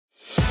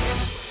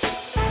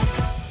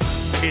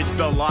It's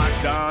the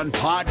Locked On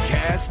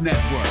Podcast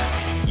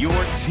Network, your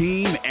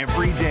team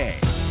every day.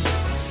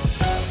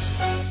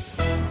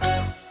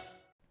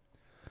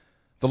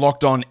 The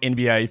Locked On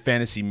NBA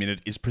Fantasy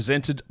Minute is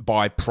presented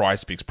by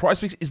PrizePicks.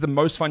 PrizePicks is the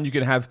most fun you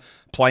can have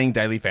playing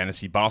daily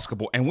fantasy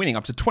basketball and winning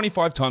up to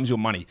 25 times your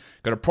money.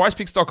 Go to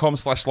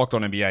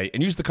prizepicks.com/LockedOnNBA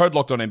and use the code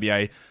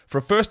LockedOnNBA for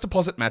a first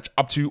deposit match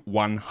up to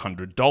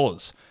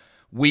 $100.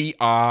 We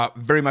are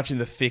very much in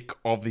the thick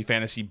of the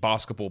fantasy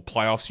basketball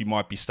playoffs. You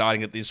might be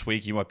starting it this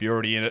week. You might be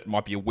already in it. It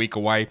might be a week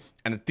away.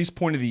 And at this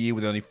point of the year,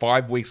 with only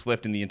 5 weeks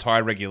left in the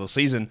entire regular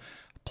season,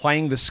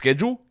 playing the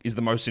schedule is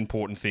the most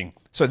important thing.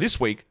 So this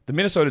week, the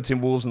Minnesota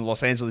Timberwolves and the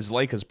Los Angeles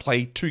Lakers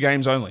play 2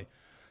 games only.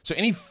 So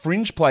any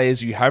fringe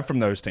players you have from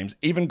those teams,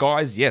 even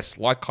guys, yes,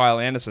 like Kyle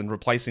Anderson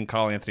replacing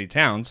Karl Anthony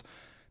Towns,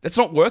 that's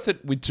not worth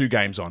it with 2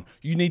 games on.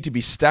 You need to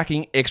be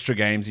stacking extra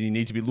games, and you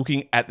need to be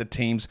looking at the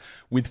teams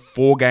with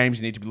 4 games.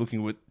 You need to be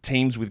looking at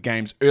teams with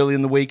games early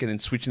in the week and then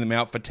switching them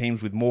out for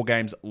teams with more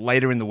games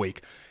later in the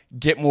week.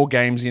 Get more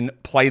games in,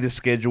 play the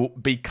schedule,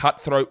 be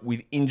cutthroat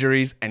with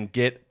injuries, and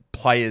get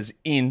players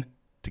in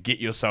to get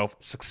yourself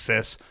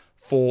success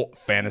for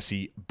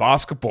fantasy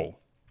basketball.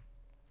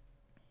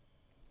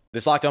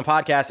 This Locked On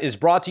podcast is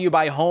brought to you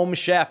by Home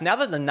Chef. Now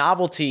that the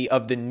novelty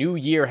of the new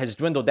year has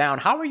dwindled down,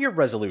 how are your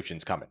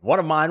resolutions coming? One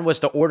of mine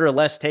was to order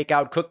less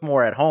takeout, cook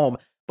more at home,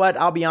 but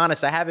I'll be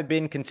honest, I haven't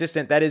been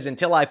consistent. That is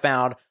until I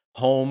found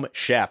Home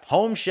Chef.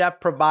 Home Chef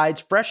provides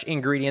fresh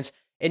ingredients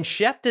and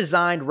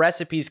chef-designed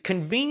recipes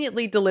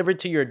conveniently delivered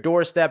to your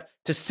doorstep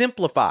to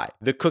simplify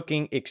the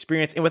cooking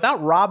experience and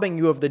without robbing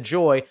you of the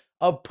joy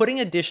of putting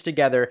a dish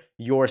together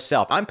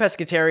yourself. I'm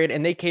pescatarian,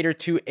 and they cater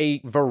to a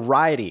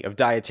variety of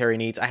dietary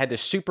needs. I had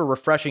this super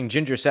refreshing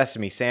ginger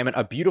sesame salmon,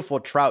 a beautiful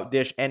trout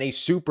dish, and a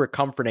super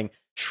comforting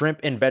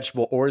shrimp and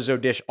vegetable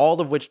orzo dish, all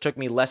of which took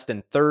me less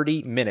than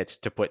 30 minutes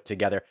to put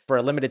together. For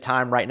a limited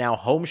time right now,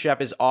 Home Chef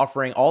is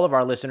offering all of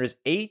our listeners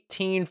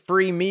 18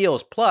 free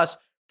meals, plus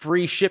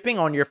free shipping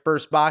on your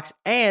first box,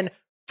 and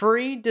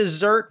free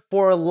dessert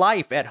for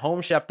life at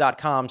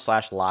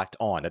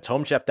homechef.com/lockedon. That's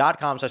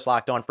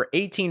homechef.com/lockedon for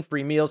 18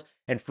 free meals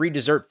and free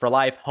dessert for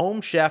life.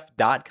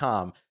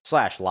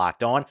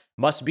 Homechef.com/lockedon.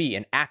 Must be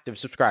an active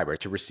subscriber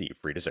to receive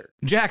free dessert.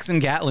 Jackson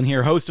Gatlin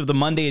here, host of the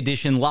Monday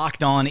edition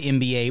Locked On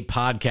NBA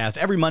podcast.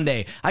 Every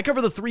Monday, I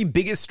cover the 3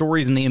 biggest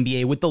stories in the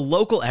NBA with the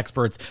local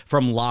experts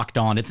from Locked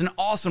On. It's an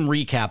awesome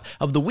recap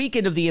of the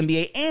weekend of the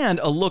NBA and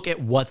a look at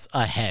what's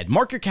ahead.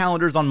 Mark your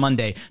calendars on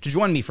Monday to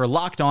join me for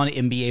Locked On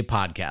NBA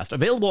podcast,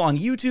 available on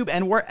YouTube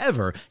and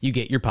wherever you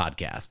get your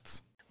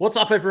podcasts. What's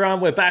up, everyone?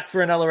 We're back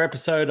for another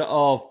episode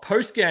of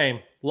Post-Game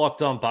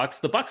Locked On Bucks.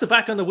 The Bucks are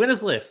back on the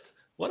winners list.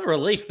 What a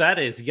relief that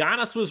is.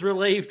 Giannis was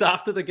relieved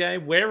after the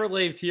game. We're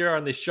relieved here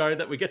on this show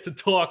that we get to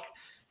talk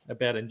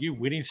about a new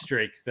winning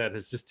streak that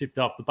has just tipped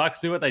off. The Bucks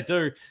do what they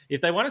do.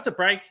 If they wanted to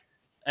break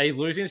a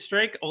losing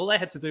streak, all they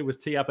had to do was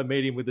tee up a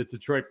meeting with the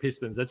Detroit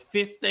Pistons. That's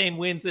 15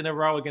 wins in a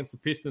row against the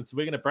Pistons. So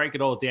we're going to break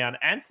it all down.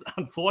 And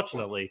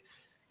unfortunately,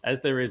 as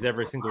there is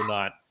every single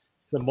night,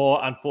 some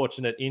more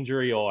unfortunate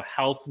injury or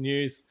health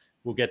news.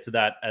 We'll get to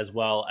that as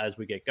well as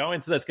we get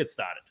going. So let's get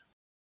started.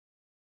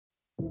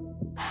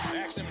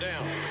 Backs him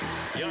down.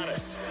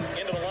 Giannis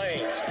into the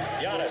lane.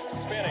 Giannis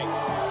spinning.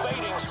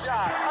 Fading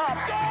shot. Up.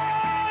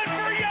 Good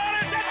for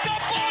Giannis at the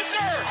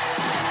buzzer.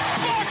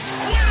 Bucks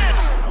win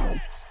it.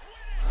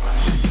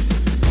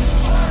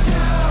 Our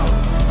town,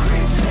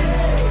 Green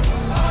City,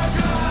 our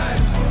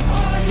time,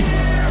 our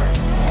year,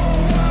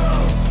 whole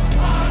world's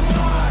on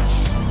watch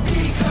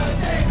because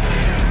they've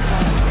been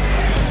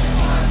collected.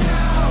 Our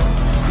town,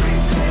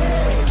 Green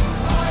City,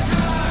 our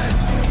time,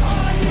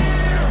 our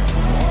year,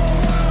 whole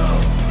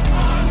world's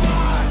on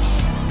watch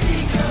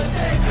because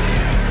they've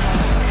been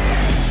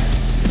collected.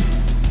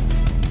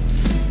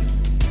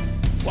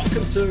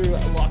 Welcome to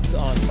Locked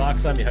On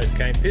Bucks. I'm your host,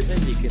 Kane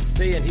Pittman. You can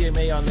see and hear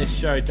me on this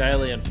show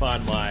daily and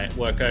find my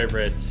work over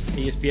at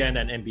ESPN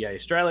and NBA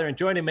Australia. And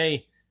joining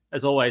me,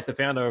 as always, the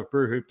founder of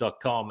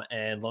brewhoop.com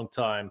and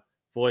longtime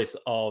voice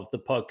of the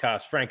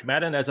podcast, Frank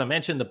Madden. As I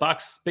mentioned, the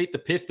Bucks beat the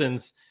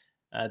Pistons.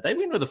 They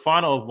win with a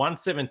final of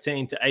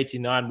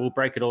 117-89. We'll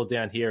break it all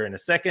down here in a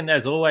second.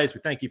 As always,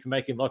 we thank you for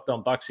making Locked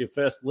On Bucks your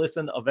first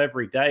listen of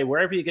every day,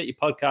 wherever you get your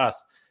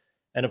podcasts.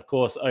 And of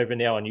course, over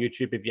now on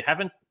YouTube. If you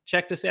haven't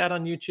checked us out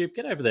on YouTube,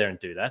 get over there and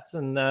do that.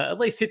 And at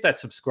least hit that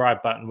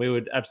subscribe button. We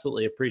would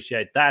absolutely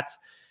appreciate that.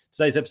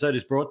 Today's episode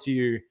is brought to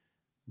you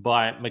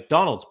by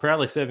McDonald's,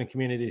 proudly serving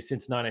communities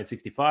since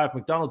 1965.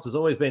 McDonald's has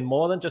always been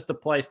more than just a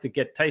place to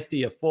get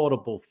tasty,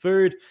 affordable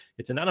food.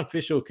 It's an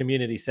unofficial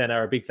community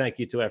center. A big thank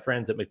you to our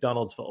friends at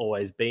McDonald's for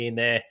always being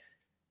there.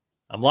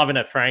 I'm loving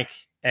it, Frank.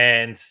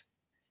 And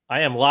I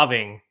am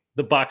loving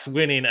the Bucks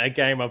winning a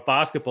game of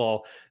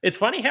basketball. It's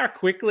funny how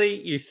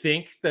quickly you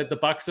think that the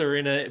Bucks are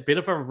in a bit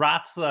of a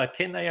rut.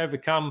 Can they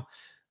overcome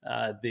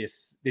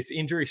this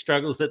injury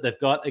struggles that they've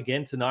got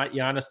again tonight?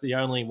 Giannis, the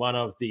only one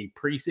of the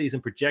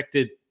preseason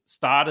projected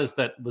starters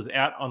that was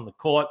out on the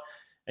court.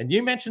 And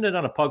you mentioned it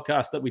on a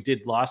podcast that we did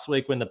last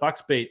week when the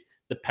Bucks beat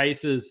the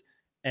Pacers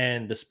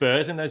and the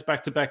Spurs in those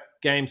back-to-back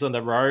games on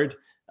the road.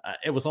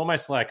 it was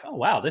almost like, oh,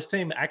 wow, this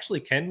team actually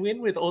can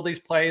win with all these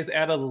players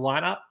out of the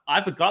lineup.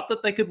 I forgot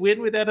that they could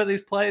win without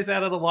these players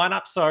out of the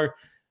lineup. So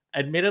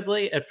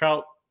admittedly, it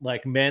felt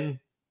like men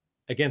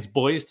against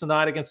boys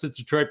tonight against the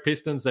Detroit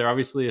Pistons. They're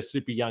obviously a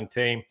super young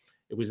team.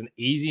 It was an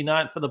easy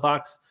night for the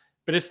Bucks,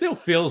 but it still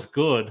feels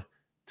good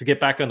to get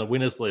back on the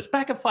winners list,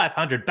 back at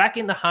 500, back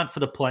in the hunt for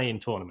the play-in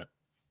tournament.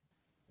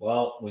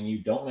 Well, when you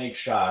don't make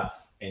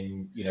shots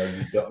and you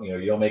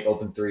don't make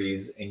open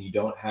threes and you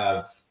don't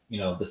have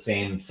the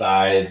same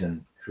size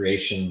and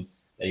creation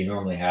that you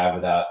normally have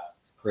without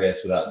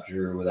Chris, without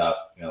Drew, without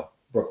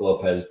Brook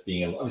Lopez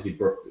being obviously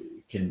Brook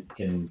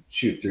can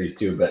shoot threes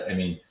too, but I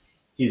mean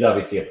he's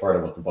obviously a part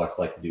of what the Bucks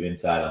like to do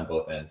inside on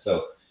both ends.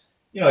 So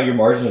your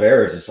margin of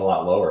error is just a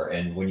lot lower,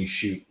 and when you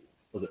shoot,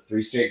 was it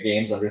 3 straight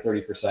games under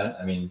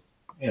 30%? I mean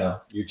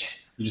you're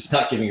just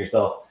not giving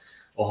yourself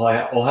a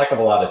whole heck of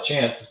a lot of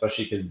chance,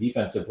 especially because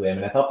defensively, I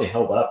mean, I thought they've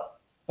held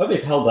up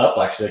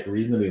actually like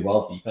reasonably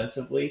well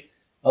defensively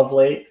of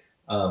late.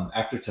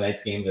 After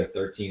tonight's game, they're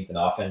 13th in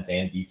offense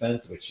and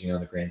defense, which, in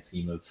the grand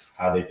scheme of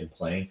how they've been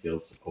playing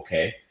feels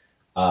okay.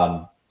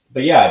 But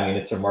yeah, I mean,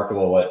 it's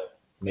remarkable what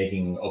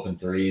making open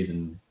threes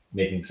and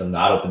making some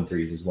not open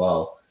threes as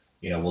well,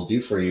 will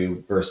do for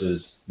you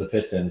versus the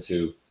Pistons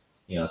who,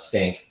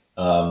 stink.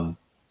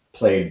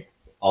 Played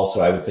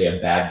also, I would say, a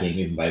bad game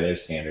even by their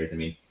standards. I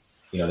mean,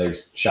 they've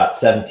shot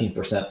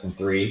 17% from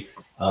 3.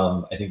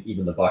 I think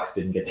even the Bucks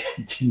didn't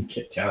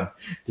get down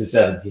to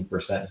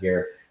 17%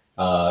 here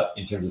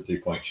in terms of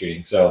 3-point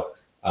shooting. So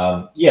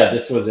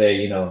this was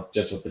a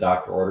just what the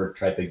doctor ordered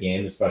type of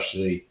game,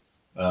 especially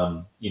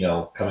coming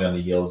on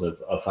the heels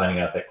of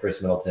finding out that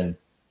Chris Middleton,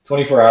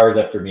 24 hours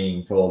after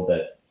being told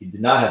that he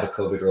did not have a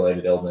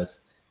COVID-related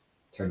illness,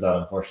 turns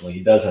out unfortunately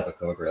he does have a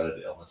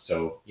COVID-related illness.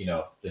 So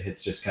the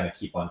hits just kind of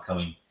keep on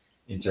coming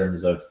in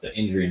terms of the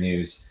injury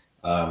news.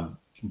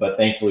 But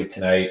thankfully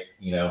tonight,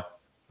 it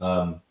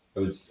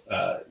was,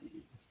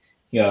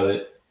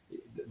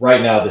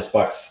 right now this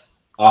Bucks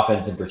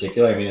offense in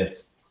particular, I mean,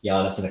 it's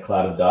Giannis in a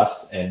cloud of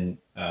dust. And,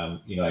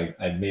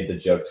 I made the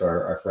joke to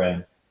our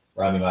friend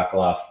Rami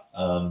Makaloff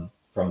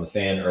from the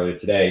Fan earlier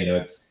today.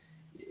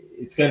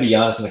 It's going to be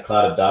Giannis in a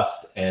cloud of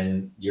dust,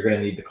 and you're going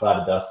to need the cloud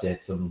of dust to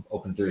hit some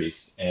open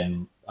threes.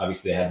 And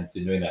obviously they hadn't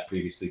been doing that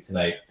previously.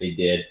 Tonight they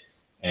did.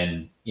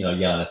 And,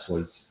 Giannis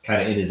was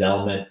kind of in his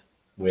element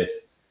with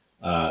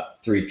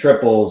 3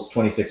 triples,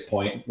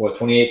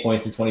 28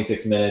 points in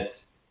 26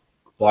 minutes,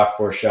 blocked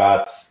 4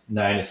 shots,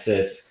 9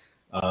 assists.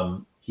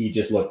 He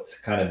just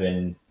looked kind of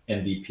in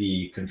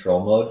MVP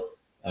control mode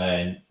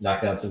and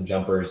knocked down some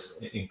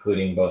jumpers,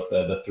 including both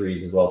the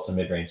threes as well as some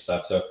mid-range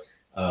stuff. So,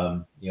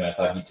 I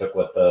thought he took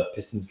what the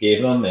Pistons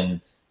gave him,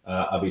 and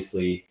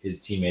obviously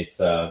his teammates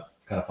kind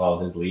of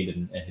followed his lead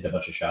and hit a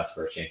bunch of shots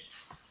for a change.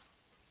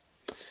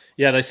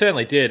 Yeah, they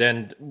certainly did.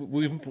 And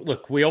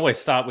we always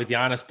start with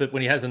Giannis, but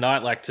when he has a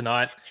night like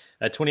tonight,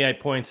 28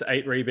 points,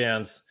 8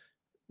 rebounds,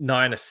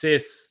 9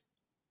 assists,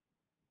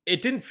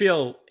 it didn't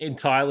feel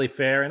entirely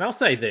fair. And I'll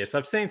say this,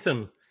 I've seen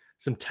some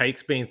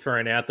takes being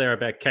thrown out there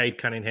about Cade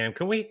Cunningham.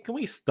 Can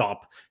we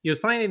stop? He was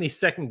playing in his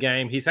second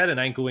game. He's had an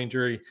ankle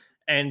injury,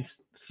 and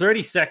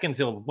 30 seconds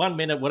or 1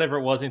 minute, whatever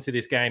it was into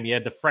this game, he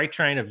had the freight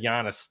train of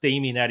Giannis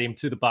steaming at him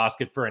to the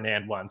basket for an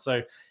and one.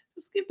 So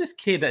just give this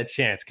kid a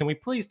chance. Can we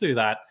please do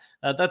that?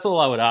 That's all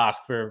I would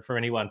ask for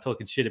anyone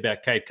talking shit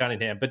about Cade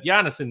Cunningham. But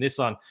Giannis in this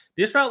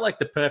felt like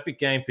the perfect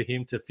game for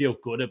him to feel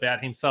good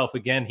about himself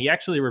again. He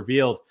actually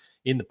revealed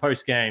in the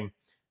post-game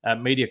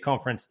media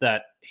conference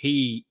that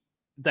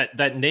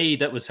that knee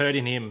that was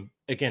hurting him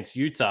against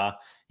Utah,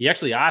 he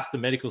actually asked the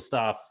medical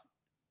staff,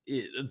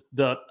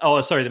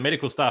 the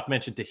medical staff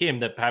mentioned to him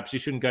that perhaps you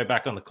shouldn't go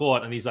back on the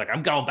court. And he's like,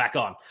 I'm going back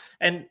on.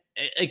 And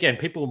again,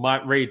 people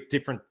might read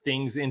different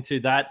things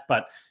into that,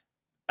 but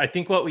I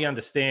think what we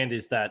understand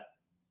is that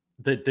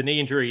the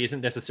knee injury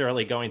isn't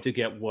necessarily going to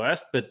get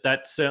worse, but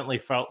that certainly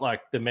felt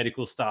like the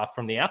medical staff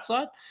from the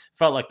outside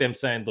felt like them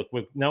saying, look,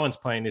 no one's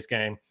playing this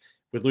game.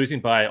 We're losing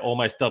by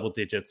almost double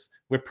digits.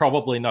 We're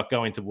probably not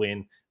going to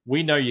win.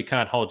 We know you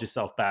can't hold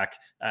yourself back.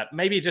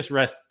 Maybe just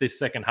rest this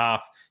second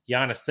half.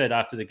 Giannis said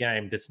after the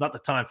game, it's not the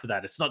time for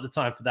that. It's not the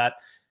time for that.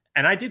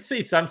 And I did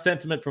see some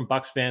sentiment from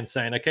Bucks fans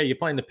saying, okay, you're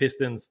playing the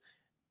Pistons.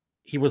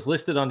 He was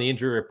listed on the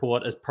injury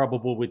report as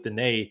probable with the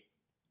knee,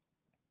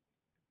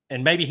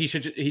 and maybe he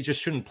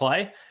just shouldn't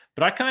play.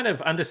 But I kind of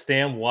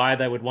understand why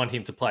they would want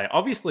him to play.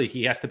 Obviously,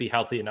 he has to be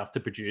healthy enough to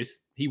produce.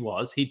 He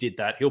did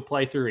that. He'll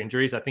play through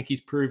injuries. I think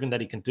he's proven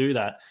that he can do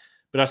that.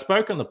 But I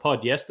spoke on the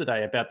pod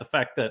yesterday about the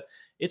fact that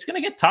it's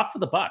going to get tough for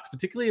the Bucks,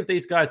 particularly if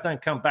these guys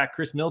don't come back.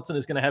 Chris Middleton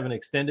is going to have an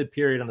extended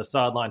period on the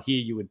sideline here,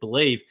 you would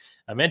believe.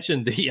 I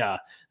mentioned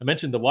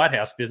the White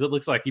House visit.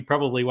 Looks like he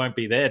probably won't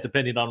be there,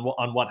 depending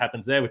on what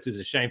happens there, which is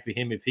a shame for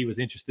him if he was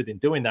interested in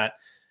doing that.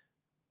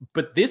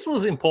 But this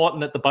was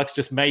important that the Bucks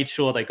just made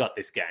sure they got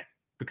this game,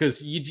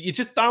 because you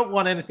just don't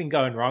want anything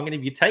going wrong. And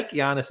if you take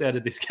Giannis out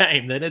of this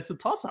game, then it's a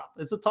toss-up.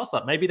 It's a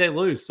toss-up. Maybe they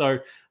lose. So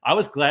I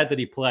was glad that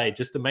he played,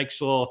 just to make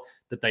sure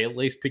that they at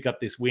least pick up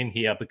this win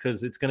here,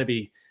 because it's going to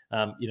be,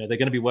 they're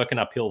going to be working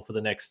uphill for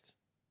the next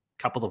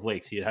couple of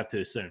weeks, you'd have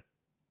to assume.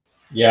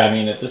 Yeah, I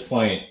mean, at this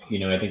point, I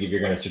think if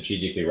you're going to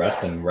strategically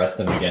rest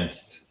them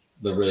against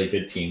the really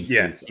good teams.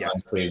 Yeah, Because yeah.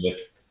 honestly,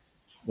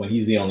 when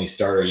he's the only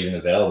starter even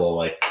available,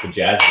 like the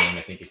Jazz game,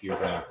 I think if you're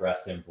going to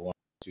rest him for 1 or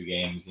 2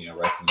 games,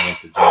 rest him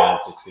against the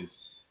Jazz, just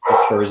because the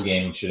Spurs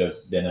game should have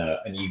been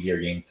an easier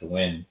game to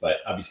win. But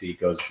obviously, it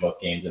goes both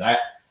games. And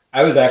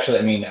I was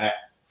actually,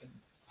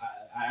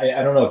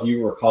 I don't know if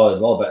you recall as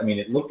well, but I mean,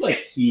 it looked like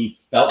he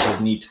felt his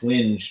knee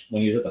twinge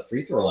when he was at the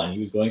free throw line. He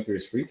was going through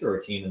his free throw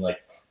routine and like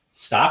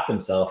stopped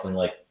himself and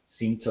like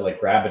seemed to like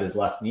grab at his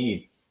left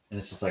knee. And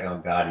it's just like,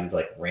 oh God, he's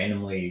like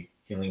randomly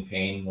feeling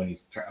pain when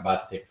he's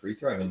about to take a free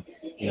throw. I mean,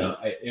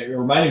 it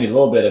reminded me a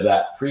little bit of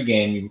that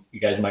pregame. You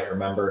guys might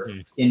remember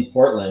in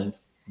Portland,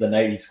 the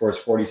night he scores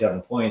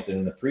 47 points, and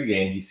in the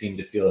pregame, he seemed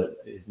to feel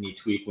his knee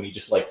tweak when he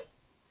just like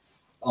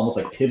almost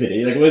like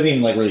pivoted. Like it wasn't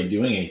even like really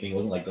doing anything. It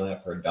wasn't like going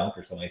up for a dunk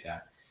or something like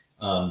that.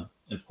 And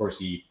of course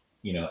he,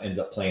 ends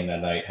up playing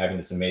that night, having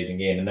this amazing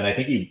game. And then I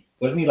think he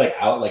like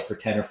out like for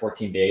 10 or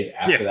 14 days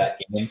after that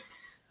game.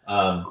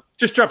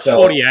 Just drops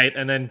 48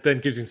 and then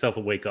gives himself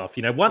a week off.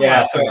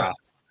 Last hurrah.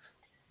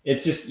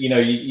 It's just,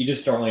 you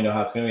just don't really know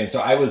how it's going to be. And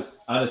so I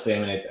was honestly,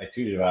 I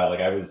tweeted about it,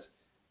 like I was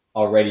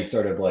already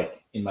sort of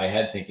like in my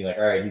head thinking like,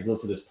 all right, he's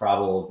listed as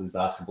probable these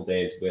last couple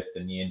days with the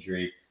knee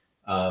injury.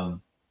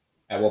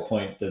 At what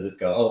point does it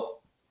go, oh,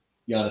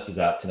 Giannis is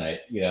out tonight,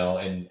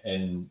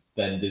 and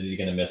then is he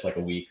going to miss like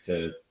a week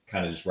to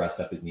kind of just rest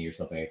up his knee or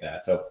something like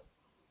that? So,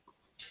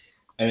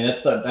 I mean,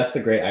 that's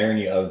the great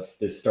irony of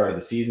this start of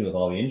the season with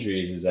all the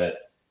injuries is that,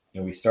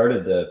 we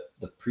started the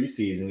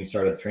preseason, we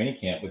started the training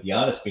camp with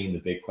Giannis being the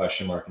big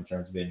question mark in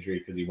terms of injury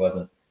because he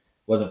wasn't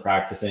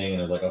practicing, and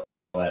it was like, oh,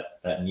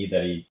 that knee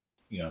that he,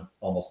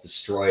 almost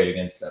destroyed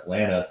against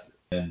Atlanta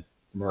and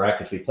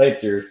miraculously played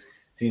through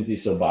seems to be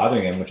still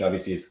bothering him, which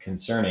obviously is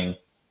concerning.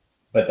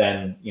 But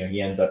then,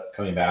 he ends up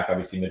coming back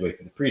obviously midway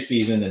through the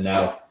preseason, and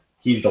now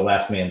he's the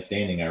last man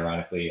standing,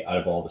 ironically, out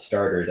of all the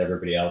starters.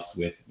 Everybody else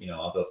with,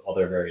 all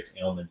their various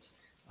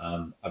ailments.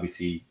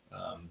 Obviously,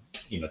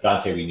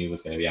 Dante we knew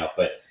was going to be out,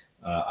 but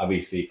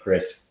obviously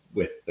Chris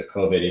with the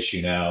COVID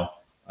issue now,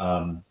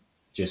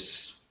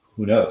 just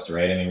who knows,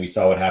 right? I mean, we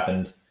saw what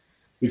happened.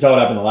 The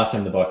last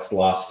time the Bucks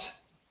lost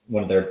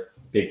one of their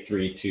big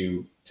three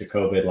to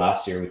COVID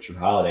last year with Drew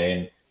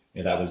Holiday,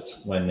 and that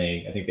was when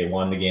I think they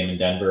won the game in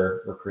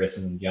Denver where Chris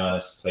and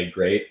Giannis played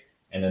great.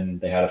 And then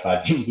they had a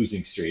 5-game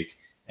losing streak.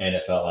 And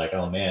it felt like,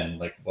 oh man,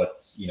 like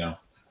what's,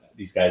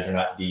 these guys are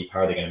not deep.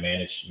 How are they going to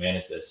manage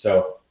this?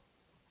 So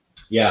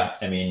yeah,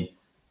 I mean,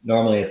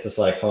 normally it's just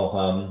like, ho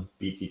hum,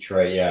 beat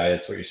Detroit. Yeah,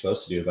 that's what you're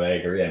supposed to do. But I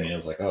agree. I mean, it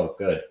was like, oh,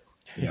 good.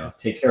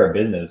 Take care of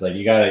business. Like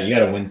you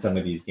gotta win some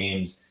of these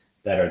games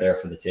that are there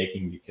for the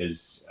taking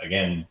because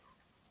again,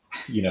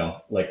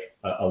 like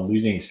a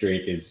losing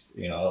streak is,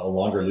 a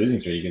longer losing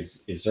streak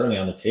is certainly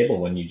on the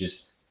table when you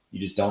just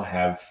don't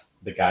have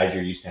the guys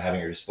you're used to having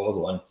at your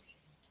disposal.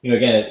 And,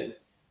 again,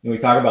 we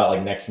talk about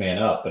like next man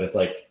up, but it's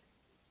like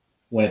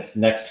when it's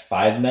next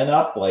 5 men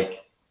up,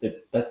 like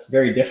that's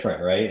very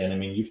different, right? And I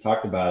mean, you've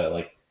talked about it.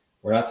 Like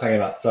we're not talking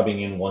about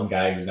subbing in one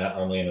guy who's not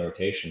normally in the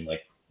rotation.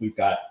 Like we've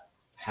got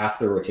half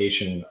the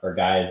rotation are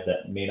guys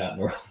that may not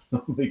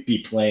normally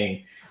be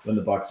playing when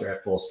the Bucks are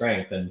at full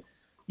strength. And,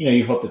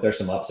 you hope that there's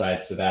some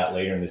upsides to that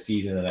later in the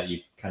season and that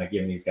you've kind of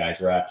given these guys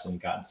reps and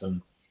gotten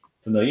some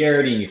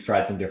familiarity and you've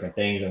tried some different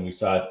things. And we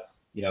saw,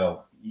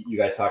 you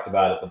guys talked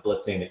about it, the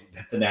blitzing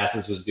that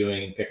Thanasis was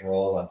doing in pick and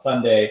rolls on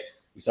Sunday.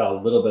 We saw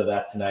a little bit of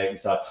that tonight. We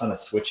saw a ton of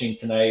switching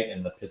tonight,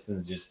 and the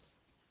Pistons just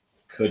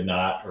could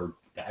not or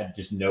had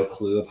just no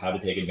clue of how to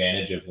take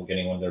advantage of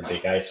getting one of their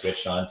big guys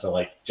switched on to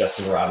like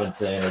Justin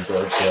Robinson or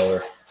George Hill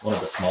or one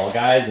of the small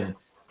guys. And,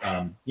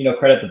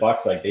 credit the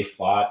Bucks, like they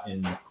fought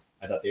and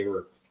I thought they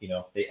were,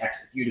 they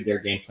executed their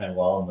game plan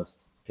well, and the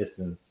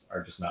Pistons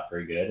are just not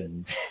very good,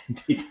 and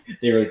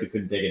they really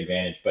couldn't take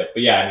advantage. But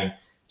yeah, I mean,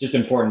 just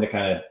important to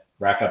kind of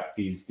rack up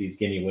these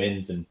gimme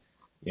wins, and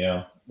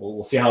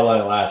we'll see how long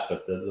it lasts.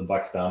 But the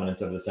Bucks' dominance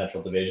of the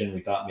Central Division,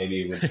 we thought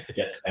maybe it would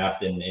get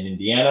snapped in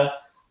Indiana,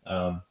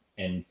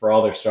 and for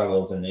all their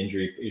struggles and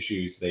injury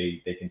issues,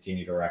 they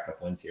continue to rack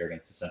up wins here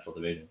against the Central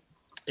Division.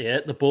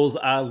 Yeah, the Bulls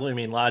are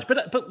looming large.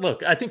 But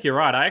look, I think you're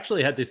right. I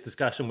actually had this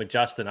discussion with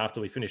Justin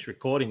after we finished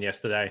recording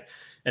yesterday,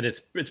 and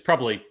it's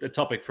probably a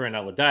topic for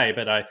another day.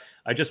 But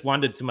I just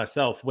wondered to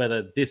myself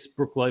whether this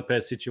Brook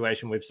Lopez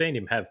situation, we've seen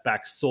him have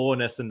back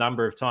soreness a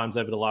number of times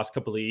over the last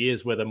couple of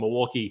years, whether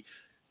Milwaukee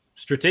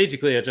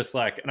strategically are just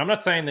like, and I'm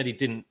not saying that he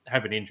didn't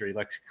have an injury,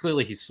 like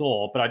clearly he's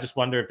sore, but I just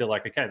wonder if they're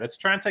like, okay, let's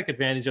try and take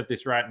advantage of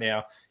this right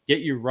now, get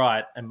you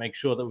right, and make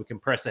sure that we can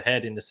press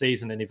ahead in the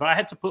season. And if I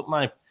had to put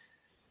my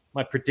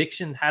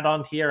prediction hat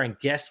on here and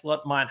guess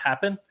what might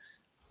happen,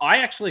 I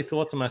actually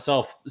thought to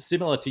myself,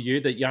 similar to you,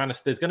 that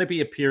Giannis, there's going to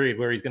be a period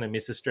where he's going to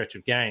miss a stretch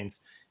of games.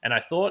 And I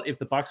thought if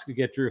the Bucks could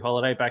get Drew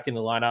Holiday back in the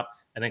lineup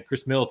and then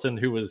Chris Middleton,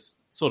 who was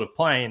sort of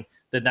playing,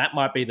 then that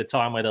might be the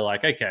time where they're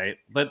like, okay,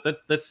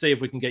 let's see if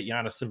we can get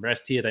Giannis some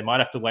rest here. They might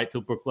have to wait till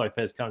Brook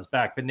Lopez comes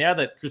back. But now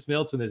that Chris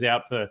Middleton is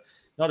out for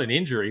not an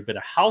injury, but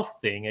a health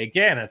thing,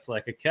 again, it's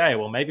like, okay,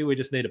 well, maybe we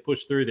just need to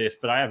push through this.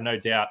 But I have no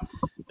doubt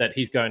that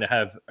he's going to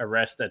have a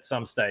rest at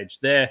some stage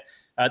there.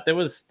 There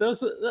was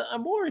a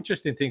more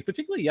interesting thing,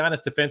 particularly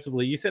Giannis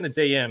defensively. You sent a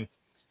DM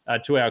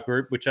to our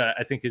group, which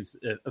I think is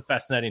a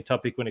fascinating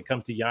topic when it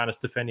comes to Giannis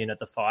defending at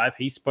the 5.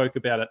 He spoke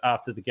about it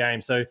after the game.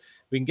 So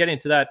we can get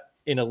into that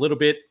in a little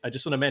bit. I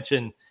just want to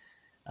mention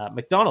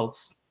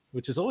McDonald's,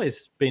 which has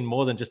always been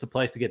more than just a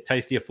place to get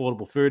tasty,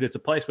 affordable food. It's a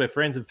place where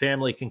friends and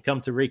family can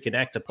come to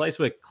reconnect, a place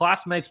where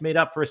classmates meet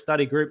up for a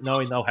study group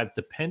knowing they'll have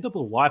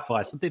dependable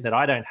Wi-Fi, something that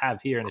I don't have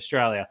here in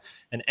Australia,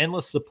 and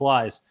endless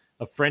supplies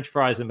of French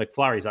fries and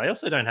McFlurries. I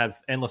also don't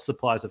have endless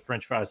supplies of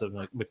French fries and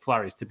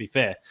McFlurries, to be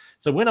fair.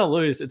 So win or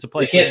lose, it's a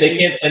place. They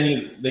can't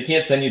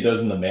send you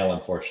those in the mail,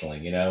 unfortunately.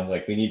 You know,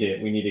 like we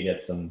need to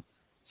get some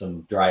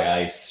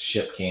dry ice,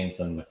 ship cans,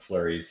 some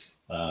McFlurries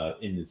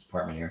in this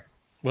apartment here.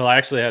 Well, I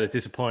actually had a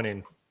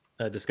disappointing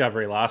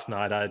discovery last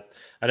night. I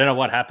don't know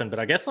what happened, but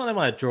I guess one of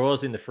my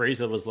drawers in the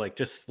freezer was like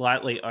just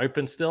slightly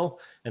open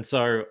still, and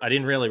so I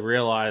didn't really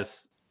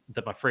realize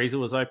that my freezer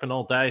was open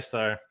all day.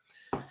 So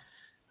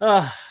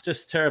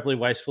just terribly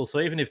wasteful. So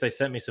even if they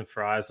sent me some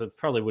fries, I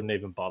probably wouldn't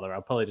even bother.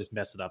 I'll probably just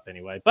mess it up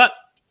anyway. But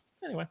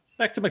anyway,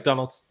 back to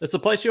McDonald's. It's a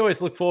place you always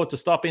look forward to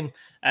stopping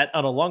at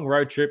on a long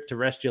road trip to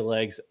rest your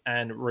legs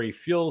and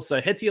refuel.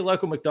 So head to your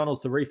local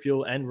McDonald's to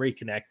refuel and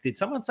reconnect. Did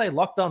someone say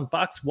Locked On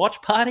Bucks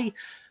watch party?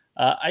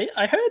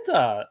 I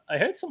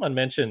heard someone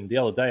mention the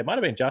other day, it might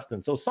have been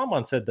Justin. So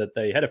someone said that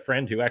they had a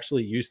friend who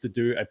actually used to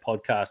do a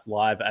podcast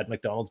live at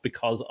McDonald's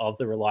because of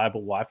the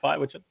reliable Wi-Fi,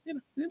 which, you know,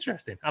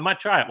 interesting. I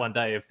might try it one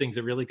day if things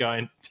are really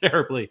going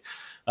terribly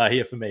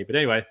here for me. But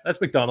anyway,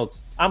 that's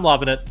McDonald's. I'm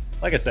loving it.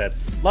 Like I said,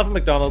 loving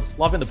McDonald's,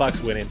 loving the Bucks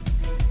winning.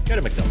 Go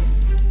to McDonald's.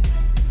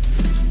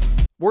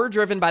 We're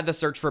driven by the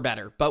search for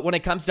better, but when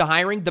it comes to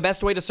hiring, the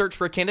best way to search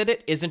for a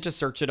candidate isn't to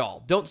search at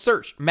all. Don't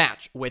search,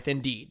 match with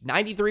Indeed.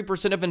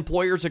 93% of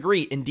employers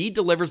agree Indeed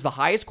delivers the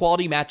highest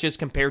quality matches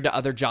compared to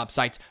other job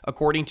sites,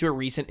 according to a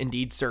recent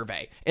Indeed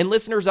survey. And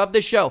listeners of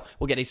this show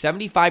will get a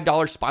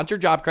 $75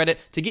 sponsored job credit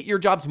to get your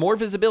jobs more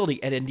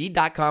visibility at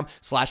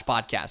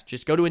Indeed.com/podcast.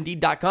 Just go to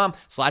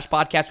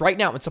Indeed.com/podcast right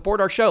now and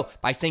support our show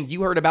by saying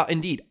you heard about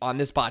Indeed on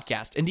this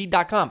podcast.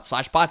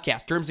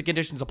 Indeed.com/podcast. Terms and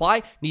conditions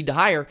apply. Need to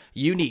hire?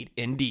 You need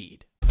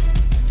Indeed.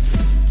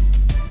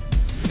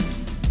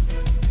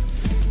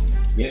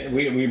 Yeah,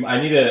 we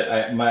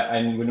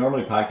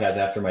normally podcast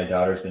after my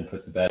daughter's been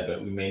put to bed,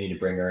 but we may need to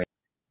bring her in.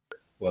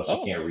 Well,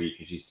 she can't read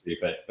because she's 3,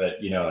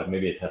 but you know,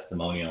 maybe a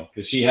testimonial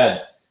because she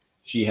had.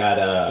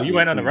 Well, you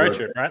went on a road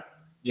trip, right?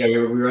 Yeah, we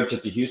road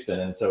trip to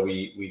Houston, and so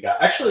we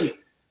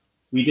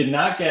did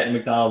not get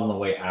McDonald's on the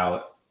way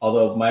out.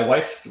 Although my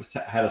wife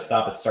had a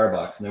stop at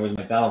Starbucks, and there was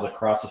McDonald's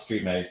across the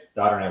street. My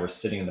daughter and I were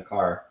sitting in the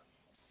car,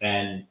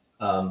 and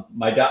I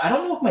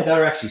don't know if my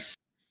daughter actually saw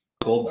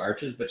Golden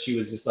Arches, but she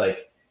was just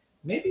like,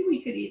 maybe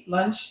we could eat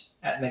lunch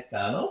at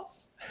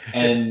McDonald's.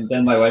 And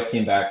then my wife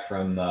came back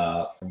from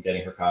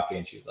getting her coffee,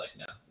 and she was like,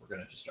 no, we're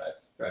going to just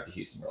drive to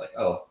Houston. We're like,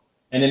 oh.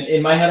 And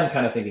in my head, I'm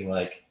kind of thinking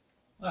like,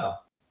 wow,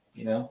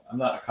 you know, I'm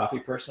not a coffee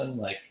person.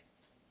 Like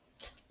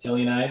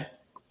Tilly and I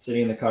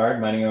sitting in the car,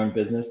 minding our own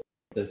business,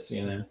 this,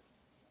 you know,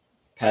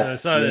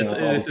 pets,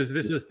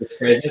 this is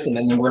craziness. And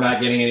then we're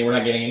not getting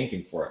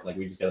anything for it. Like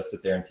we just got to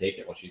sit there and take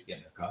it while she's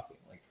getting her coffee.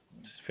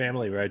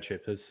 Family road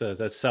trip.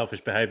 That's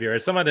selfish behavior.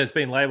 As someone that's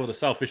been labeled a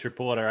selfish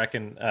reporter, I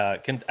can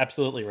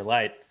absolutely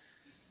relate.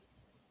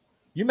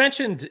 You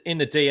mentioned in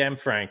the DM,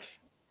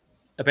 Frank,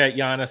 about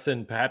Giannis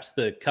and perhaps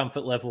the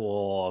comfort level,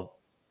 or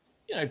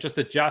just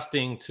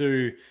adjusting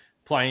to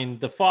playing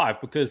the 5,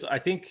 because I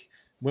think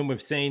when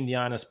we've seen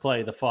Giannis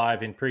play the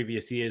 5 in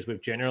previous years,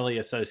 we've generally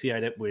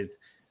associated with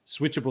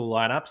switchable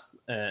lineups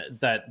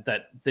that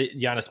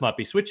Giannis might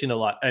be switching a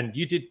lot. And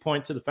you did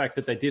point to the fact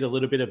that they did a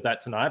little bit of that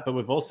tonight, but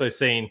we've also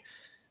seen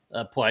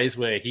plays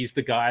where he's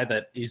the guy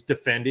that is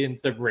defending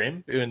the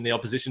rim and the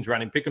opposition's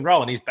running pick and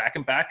roll, and he's back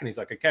and he's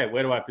like, okay,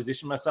 where do I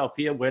position myself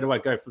here? Where do I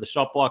go for the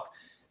shot block?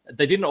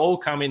 They didn't all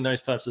come in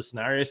those types of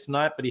scenarios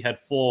tonight, but he had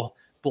 4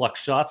 block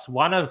shots.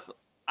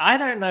 I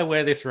don't know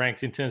where this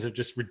ranks in terms of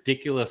just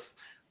ridiculous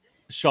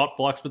shot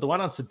blocks, but the one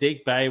on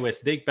Sadiq Bey, where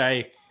Sadiq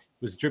Bey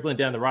was dribbling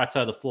down the right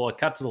side of the floor,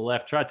 cut to the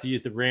left, tried to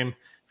use the rim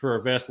for a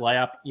reverse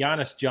layup.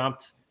 Giannis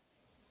jumped,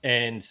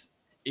 and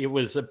it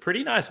was a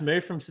pretty nice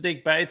move from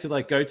Sadiq Bey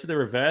to go to the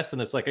reverse.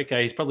 And it's like,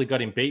 okay, he's probably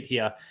got him beat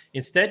here.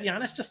 Instead,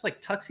 Giannis just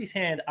tucks his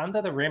hand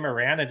under the rim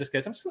around and just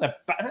goes, I'm just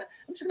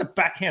gonna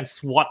backhand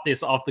swat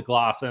this off the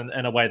glass, and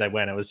away they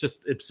went. It was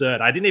just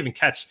absurd. I didn't even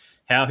catch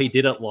how he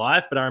did it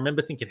live, but I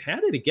remember thinking, how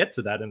did he get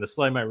to that? And the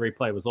slow-mo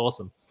replay was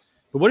awesome.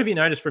 But what have you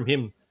noticed from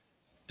him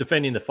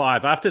defending the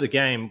 5? After the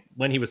game,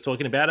 when he was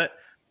talking about it,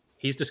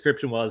 his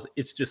description was,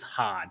 it's just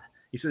hard.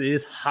 He said it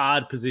is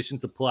hard position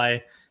to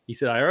play. He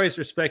said, I always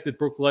respected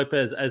Brook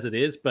Lopez as it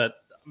is, but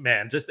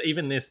man, just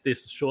even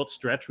this short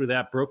stretch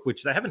without Brook,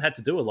 which they haven't had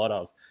to do a lot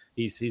of,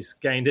 he's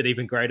gained an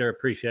even greater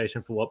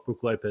appreciation for what Brook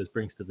Lopez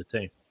brings to the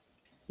team.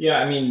 Yeah,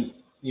 I mean,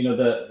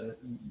 the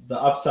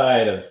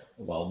upside of,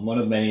 well, one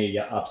of many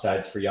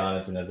upsides for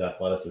Giannis and his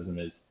athleticism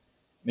is,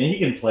 I mean, he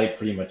can play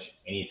pretty much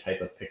any type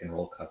of pick and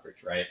roll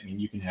coverage, right? I mean,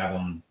 you can have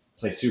him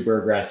play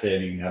super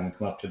aggressive. You can have him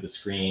come up to the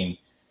screen.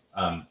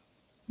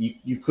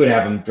 You could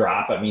have him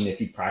drop. I mean, if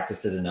you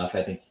practice it enough,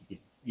 I think he could,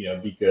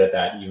 be good at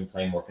that, even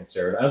playing more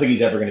conservative. I don't think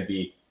he's ever going to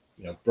be,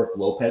 Brook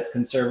Lopez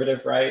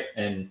conservative, right?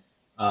 And,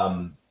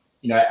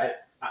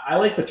 I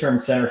like the term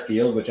center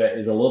field, which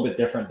is a little bit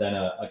different than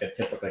a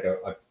typical,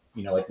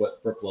 like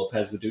what Brook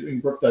Lopez would do. I mean,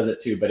 Brook does it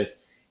too, but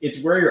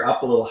it's where you're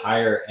up a little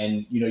higher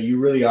and, you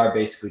really are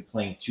basically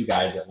playing two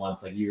guys at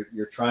once. Like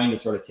you're trying to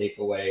sort of take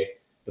away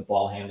the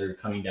ball handler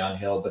coming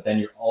downhill, but then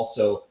you're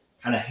also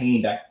kind of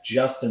hanging back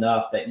just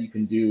enough that you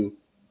can do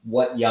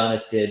what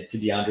Giannis did to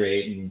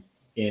DeAndre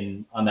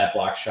Ayton on that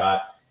block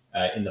shot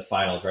in the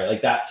finals, right?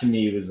 Like that to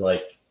me was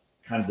like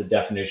kind of the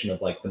definition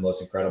of like the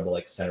most incredible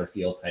like center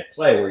field type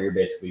play where you're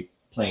basically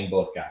playing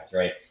both guys,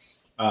 right?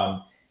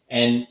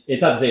 And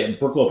it's not to say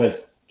Brook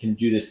Lopez can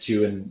do this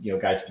too, and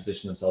guys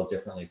position themselves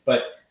differently.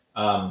 But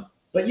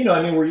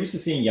we're used to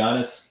seeing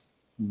Giannis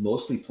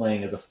mostly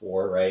playing as a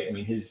 4, right? I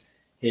mean, his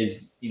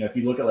if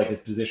you look at like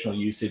his positional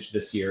usage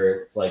this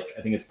year, it's like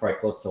I think it's probably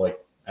close to like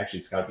actually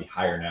it's got to be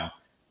higher now.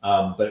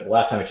 But the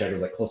last time I checked, it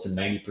was like close to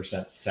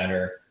 90%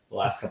 center. The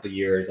last couple of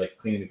years, like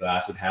Cleaning the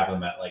Glass would have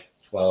him at like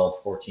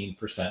 12,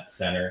 14%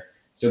 center.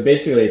 So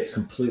basically, it's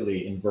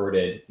completely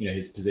inverted,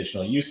 his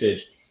positional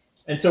usage.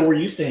 And so we're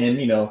used to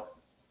him,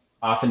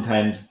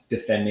 oftentimes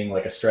defending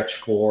like a stretch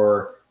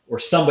 4 or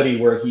somebody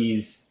where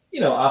he's,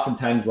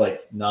 oftentimes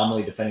like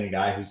nominally defending a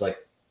guy who's like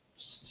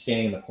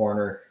standing in the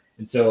corner.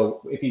 And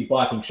so if he's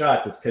blocking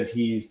shots, it's because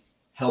he's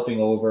helping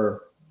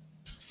over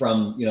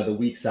from, the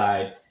weak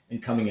side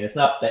and coming in. It's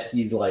not that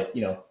he's like,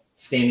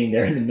 standing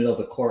there in the middle of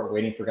the court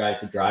waiting for guys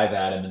to drive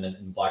at him and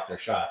then block their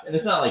shots. And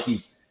it's not like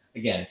he's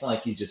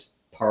just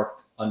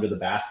parked under the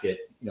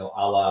basket, a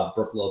la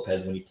Brook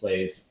Lopez when he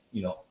plays,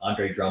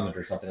 Andre Drummond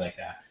or something like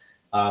that.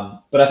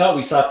 But I thought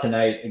we saw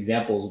tonight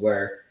examples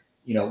where,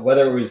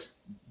 whether it was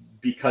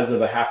because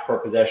of a half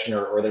court possession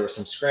or there was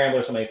some scramble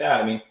or something like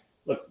that. I mean,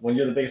 look, when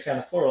you're the biggest guy on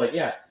the floor, like,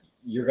 yeah,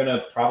 you're going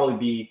to probably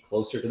be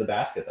closer to the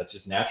basket. That's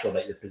just natural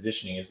that your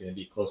positioning is going to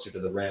be closer to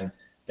the rim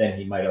than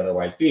he might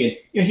otherwise be.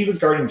 And, he was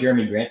guarding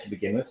Jeremy Grant to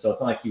begin with. So it's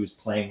not like he was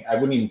playing, I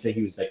wouldn't even say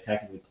he was like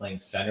technically playing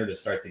center to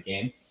start the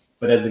game.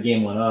 But as the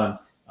game went on,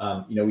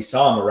 we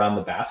saw him around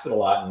the basket a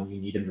lot and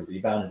you need him to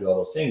rebound and do all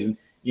those things. And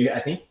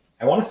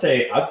I want to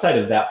say outside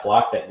of that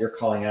block that you're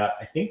calling out,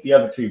 I think the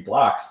other 3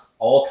 blocks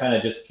all kind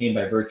of just came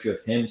by virtue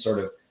of him sort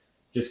of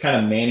just kind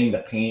of manning the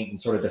paint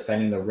and sort of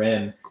defending the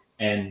rim.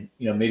 And,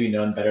 maybe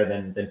none better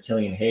than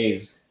Killian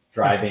Hayes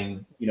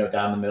driving,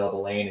 down the middle of the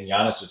lane, and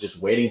Giannis was just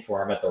waiting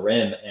for him at the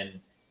rim, and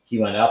he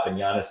went up, and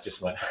Giannis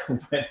just went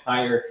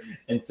higher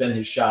and sent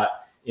his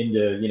shot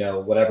into,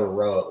 whatever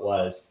row it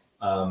was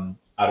out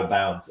of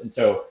bounds. And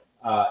so,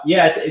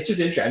 it's just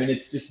interesting. I mean,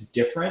 it's just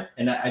different.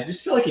 And I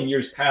just feel like in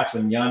years past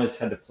when Giannis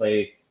had to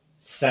play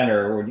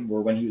center or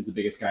when he was the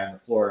biggest guy on the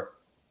floor,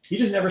 he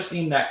just never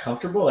seemed that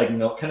comfortable, like,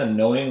 kind of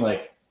knowing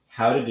like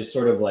how to just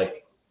sort of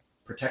like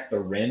protect the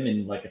rim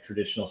in like a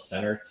traditional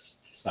center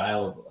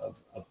style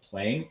of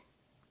playing.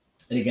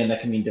 And again,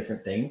 that can mean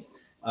different things.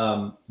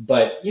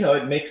 But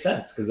it makes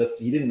sense because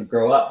he didn't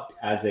grow up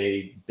as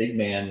a big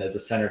man, as a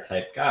center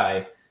type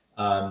guy.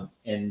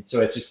 And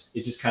so it's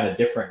just kind of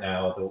different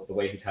now, the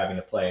way he's having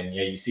to play. And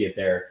yeah, you see it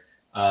there.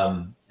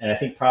 And I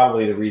think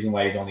probably the reason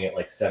why he's only at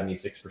like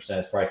 76%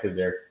 is probably because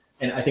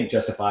and I think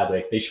justifiably,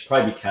 like they should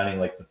probably be counting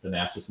like the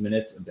Thanasis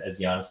minutes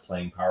as Giannis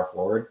playing power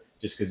forward,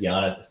 just because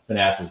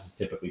Thanasis is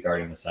typically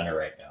guarding the center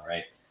right now,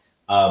 right?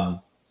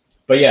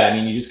 But yeah, I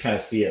mean, you just kind of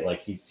see it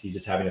like he's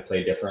just having to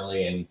play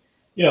differently. And,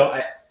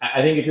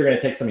 I think if you're going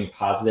to take something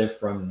positive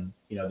from,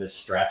 this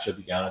stretch of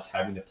Giannis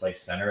having to play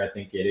center, I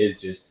think it is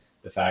just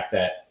the fact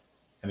that,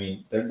 I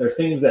mean, there are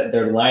things that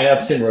there are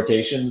lineups and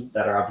rotations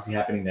that are obviously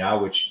happening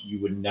now, which you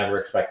would never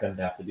expect them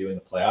to have to do in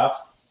the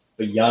playoffs.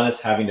 But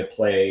Giannis having to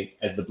play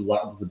as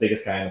the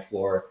biggest guy on the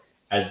floor,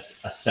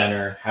 as a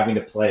center, having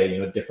to play,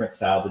 different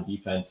styles of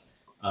defense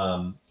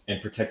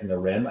and protecting the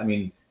rim. I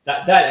mean,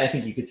 that I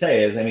think you could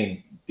say is, I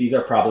mean, these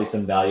are probably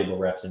some valuable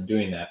reps in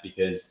doing that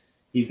because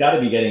he's got to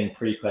be getting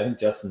pretty close. I think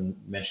Justin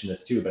mentioned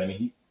this too, but I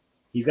mean,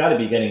 he's got to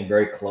be getting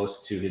very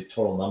close to his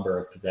total number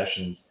of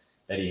possessions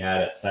that he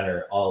had at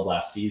center all of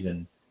last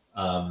season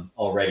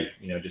already,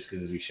 just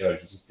because as we showed,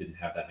 he just didn't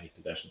have that many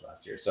possessions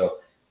last year. So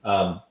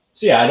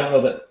yeah, I don't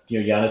know that,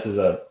 Giannis is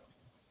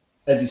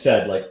as you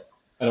said, like,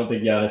 I don't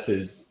think Giannis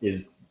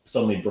is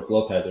suddenly Brook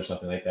Lopez or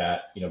something like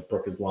that.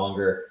 Brook is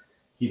longer.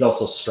 He's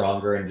also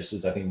stronger and just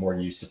is, I think, more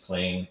used to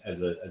playing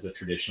as a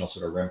traditional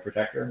sort of rim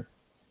protector.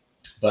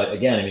 But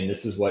again, I mean,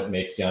 this is what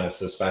makes Giannis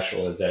so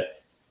special is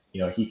that,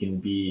 he can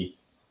be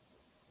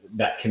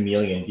that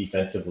chameleon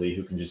defensively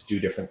who can just do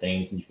different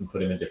things and you can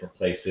put him in different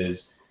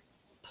places.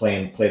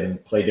 play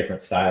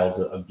different styles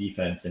of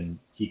defense, and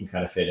he can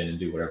kind of fit in and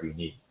do whatever you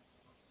need.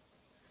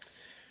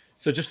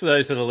 So just for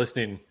those that are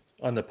listening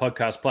on the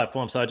podcast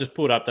platform, so I just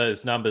pulled up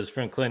those numbers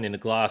from Cleaning the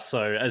Glass.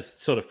 So as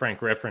sort of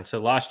Frank referenced, so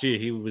last year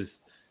he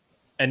was,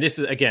 and this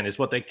is again is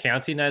what they're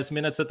counting as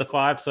minutes at the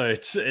 5. So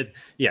it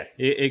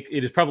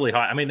is probably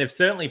high. I mean, they've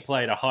certainly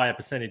played a higher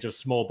percentage of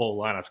small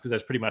ball lineups because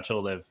that's pretty much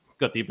all they've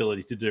got the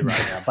ability to do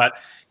right now. But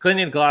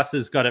Cleaning the Glass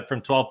has got it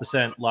from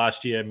 12%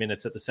 last year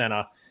minutes at the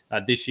center.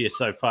 This year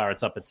so far,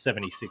 it's up at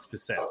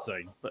 76%. So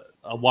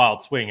a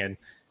wild swing, and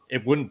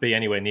it wouldn't be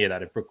anywhere near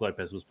that if Brook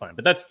Lopez was playing.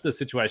 But that's the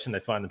situation they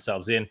find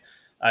themselves in.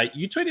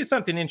 You tweeted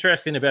something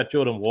interesting about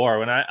Jordan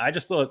Nwora, and I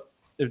just thought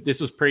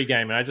this was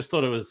pregame, and I just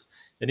thought it was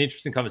an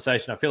interesting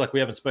conversation. I feel like we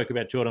haven't spoken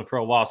about Jordan for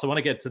a while, so I want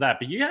to get to that.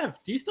 But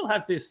do you still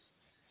have this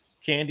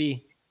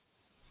candy,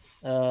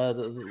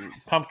 the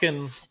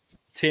pumpkin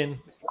tin?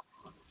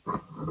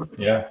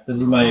 Yeah,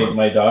 this is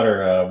my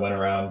daughter went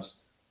around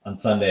on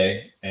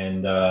Sunday,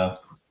 and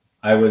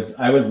I was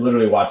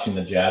literally watching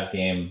the Jazz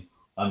game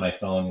on my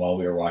phone while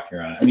we were walking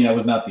around. I mean, I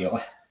was not the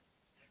only.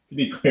 To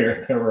be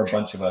clear, there were a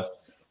bunch of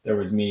us. There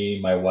was me,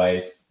 my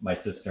wife, my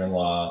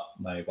sister-in-law,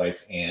 my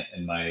wife's aunt,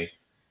 and my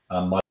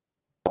mother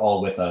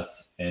all with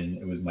us. And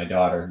it was my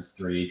daughter, who's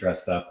 3,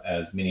 dressed up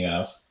as Minnie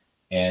Mouse,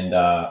 and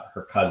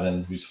her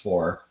cousin, who's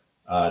 4,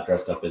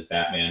 dressed up as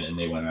Batman. And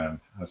they went around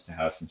house to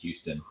house in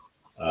Houston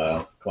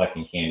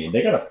collecting candy.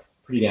 They got a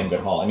pretty damn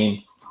good haul. I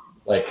mean,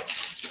 like,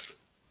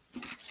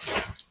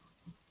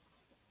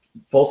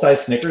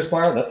 full-size Snickers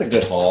bar, that's a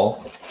good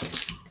haul.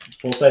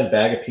 Full-size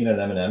bag of peanut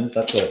M&Ms,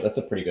 that's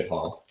a pretty good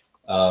haul.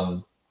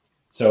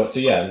 So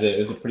yeah, it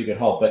was a pretty good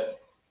haul.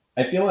 But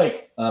I feel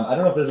like I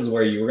don't know if this is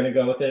where you were going to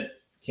go with it,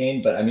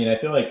 Kane. But I mean, I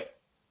feel like,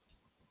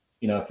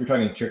 if you're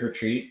talking trick or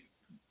treat,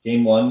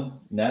 Game 1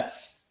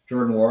 Nets,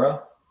 Jordan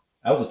Nwora,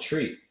 that was a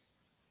treat.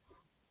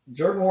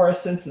 Jordan Nwora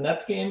since the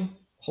Nets game,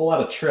 a whole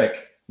lot of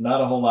trick, not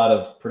a whole lot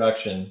of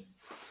production.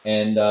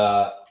 And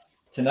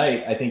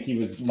tonight, I think he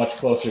was much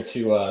closer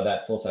to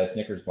that full-size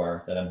Snickers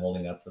bar that I'm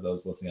holding up for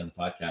those listening on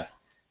the podcast.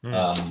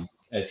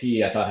 As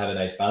he, I thought, had a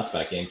nice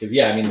bounce-back game. Because,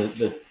 yeah, I mean,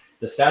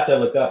 the stats I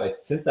looked up,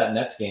 since that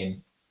Nets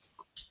game,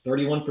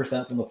 31%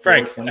 from the floor.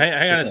 Frank,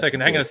 hang on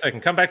a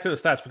second. Come back to the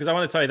stats, because I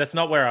want to tell you that's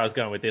not where I was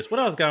going with this. What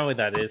I was going with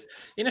that is,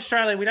 in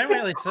Australia, we don't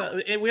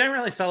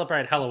really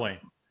celebrate Halloween.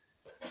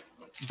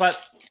 But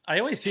I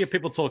always hear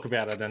people talk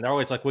about it, and they're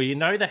always like, well,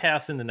 the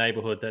house in the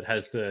neighborhood that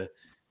has the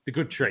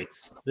good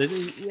treats.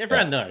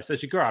 Everyone knows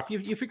as you grow up,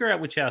 you figure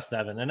out which house to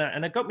have.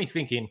 And it got me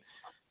thinking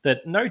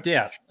that no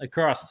doubt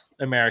across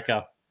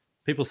America,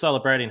 people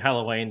celebrating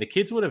Halloween, the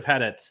kids would have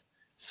had it.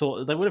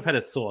 So they would have had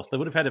it sourced. They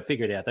would have had it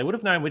figured out. They would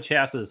have known which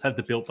houses have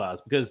the Built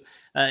Bars, because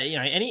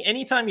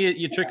anytime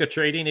you trick or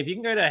treating, if you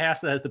can go to a house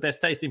that has the best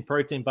tasting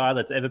protein bar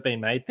that's ever been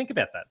made, think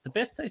about that. The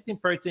best tasting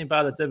protein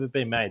bar that's ever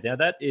been made. Now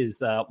that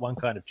is one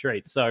kind of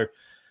treat. So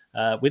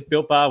with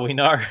Built Bar, we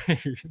know.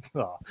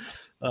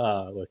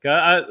 Look,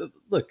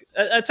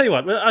 I tell you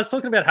what. I was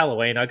talking about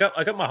Halloween. I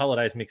got my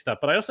holidays mixed up,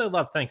 but I also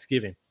love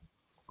Thanksgiving.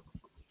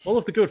 All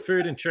of the good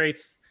food and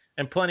treats,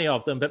 and plenty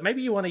of them. But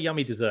maybe you want a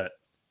yummy dessert,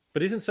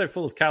 but isn't so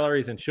full of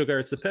calories and sugar.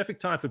 It's the perfect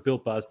time for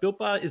Built Bars. Built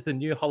Bar is the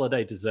new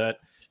holiday dessert.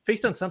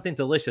 Feast on something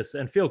delicious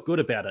and feel good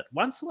about it.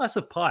 One slice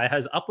of pie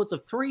has upwards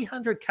of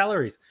 300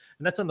 calories,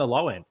 and that's on the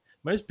low end.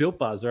 Most Built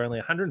Bars are only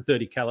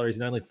 130 calories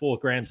and only 4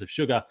 grams of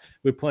sugar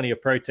with plenty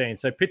of protein.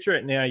 So picture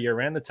it now, you're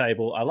around the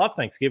table. I love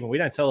Thanksgiving. We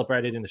don't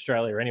celebrate it in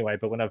Australia anyway,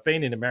 but when I've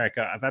been in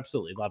America, I've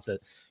absolutely loved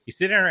it. You're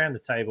sitting around the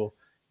table,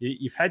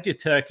 you've had your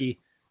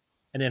turkey,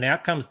 and then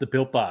out comes the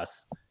Built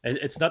Bars.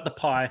 It's not the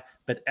pie,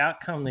 but out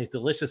come these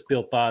delicious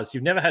Built Bars.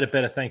 You've never had a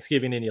better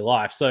Thanksgiving in your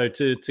life. So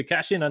to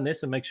cash in on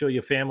this and make sure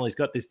your family's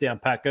got this down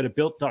pat, go to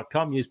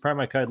built.com, use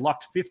promo code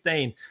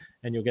LOCKED15,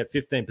 and you'll get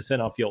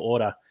 15% off your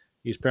order.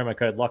 Use promo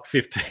code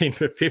LOCKED15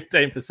 for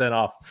 15%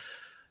 off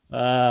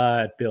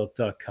at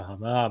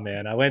built.com. Oh,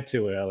 man, I went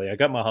too early. I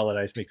got my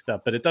holidays mixed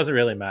up, but it doesn't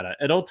really matter.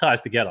 It all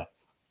ties together.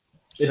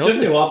 It took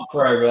me a while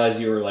before I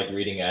realized you were like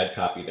reading ad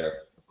copy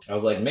there. I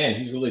was like, man,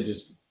 he's really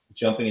just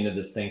jumping into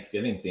this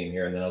Thanksgiving theme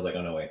here, and then I was like,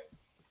 oh no, wait,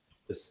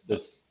 this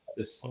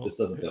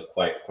doesn't feel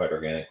quite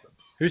organic.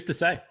 Who's to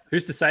say?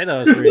 Who's to say that I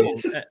was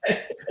reading?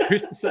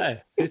 Who's to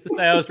say? Who's to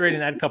say I was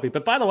reading ad copy?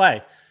 But by the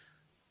way,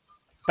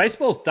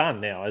 baseball's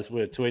done now as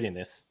we're tweeting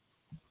this.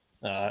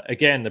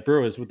 Again, the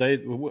Brewers,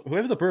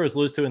 whoever the Brewers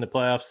lose to in the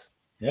playoffs,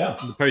 in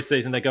the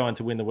postseason, they go on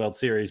to win the World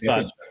Series.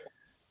 But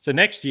so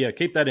next year,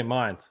 keep that in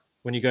mind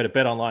when you go to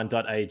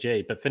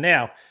betonline.ag. But for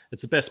now,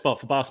 it's the best spot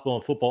for basketball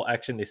and football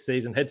action this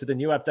season. Head to the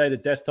new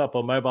updated desktop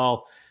or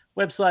mobile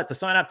website to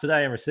sign up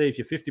today and receive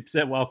your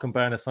 50% welcome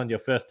bonus on your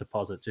first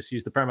deposit. Just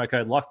use the promo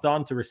code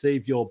LOCKEDON to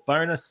receive your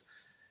bonus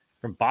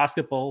from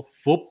basketball,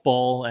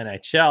 football,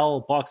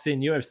 NHL, boxing,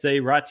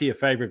 UFC, right to your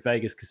favorite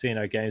Vegas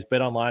casino games.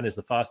 BetOnline is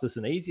the fastest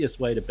and easiest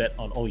way to bet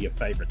on all your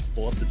favorite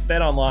sports. It's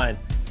BetOnline,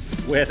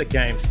 where the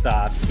game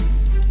starts.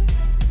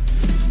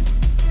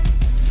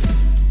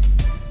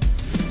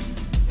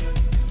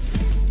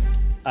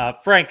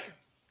 Frank,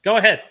 go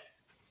ahead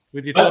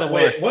with your total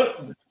waste.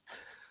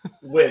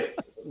 Wait,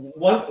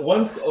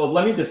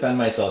 let me defend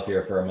myself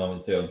here for a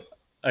moment too.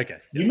 Okay.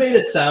 You made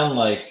it sound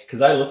like,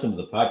 because I listened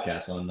to the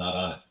podcast when I'm not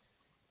on it.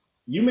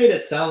 You made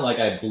it sound like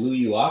I blew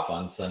you off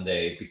on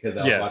Sunday because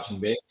I was watching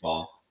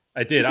baseball.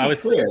 I did.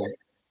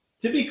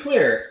 To be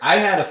clear, I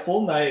had a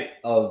full night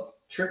of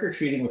trick or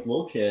treating with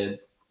little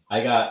kids.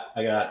 I got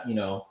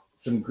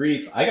some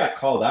grief. I got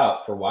called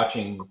out for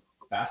watching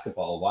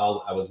basketball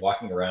while I was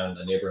walking around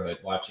the neighborhood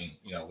watching,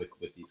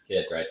 with these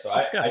kids, right? So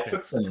I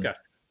took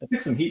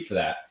some heat for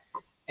that.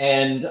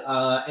 And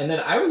then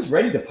I was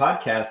ready to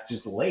podcast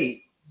just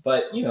late,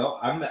 but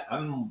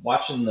I'm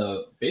watching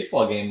the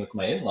baseball game with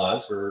my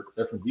in-laws.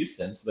 They're from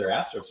Houston, so they're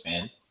Astros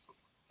fans.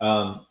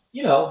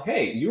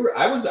 Hey,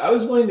 I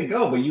was willing to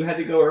go, but you had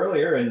to go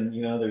earlier, and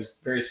there's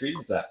various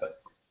reasons for that.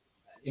 But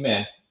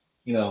man,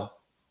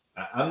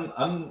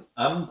 I'm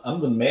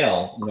the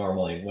male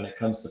normally when it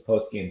comes to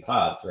post-game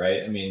pods,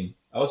 right? I mean,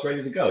 I was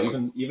ready to go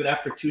even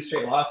after 2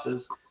 straight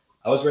losses.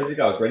 I was ready to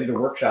go. I was ready to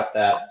workshop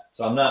that.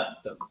 So I'm not.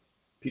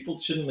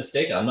 People shouldn't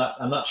mistake it. I'm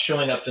not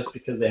showing up just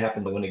because they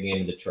happen to win a game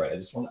in Detroit. I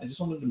just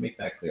wanted to make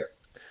that clear.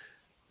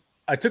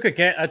 I took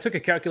a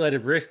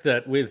calculated risk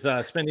that with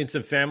spending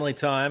some family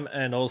time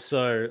and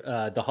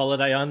also the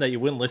holiday on that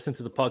you wouldn't listen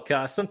to the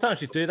podcast. Sometimes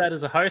you do that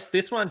as a host.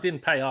 This one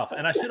didn't pay off,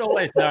 and I should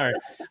always know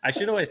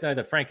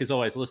that Frank is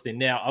always listening.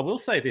 Now, I will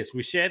say this: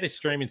 we share this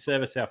streaming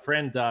service. Our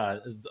friend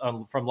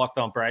from Locked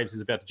On Braves is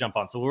about to jump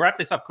on, so we'll wrap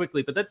this up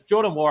quickly. But that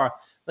Jordan Nwora,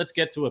 let's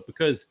get to it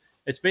because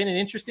it's been an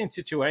interesting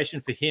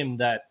situation for him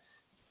that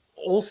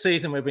all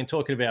season we've been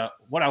talking about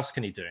what else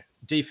can he do?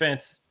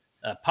 Defense.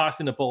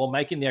 Passing the ball,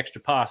 making the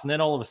extra pass, and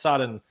then all of a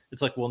sudden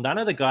it's like, well, none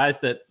of the guys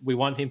that we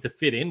want him to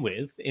fit in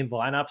with in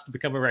lineups to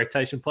become a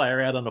rotation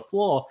player out on the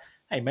floor,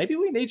 hey, maybe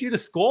we need you to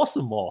score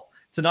some more.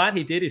 Tonight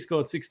he did. He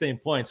scored 16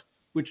 points,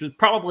 which was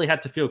probably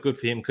had to feel good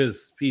for him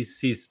because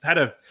he's had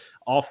a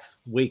off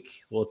week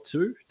or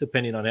two,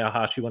 depending on how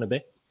harsh you want to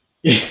be.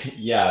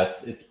 Yeah,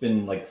 it's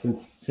been like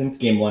since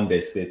game 1,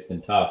 basically, it's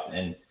been tough,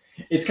 and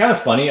it's kind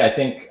of funny. I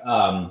think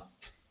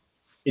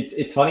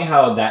it's funny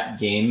how that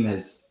game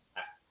has.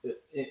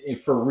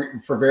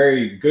 For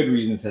very good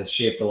reasons has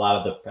shaped a lot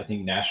of the, I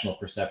think, national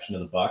perception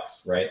of the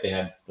Bucks, right? They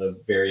had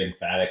the very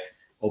emphatic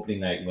opening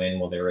night win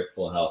while they were at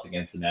full health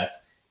against the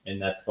Nets,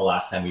 and that's the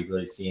last time we've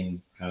really seen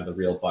kind of the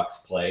real Bucks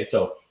play.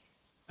 So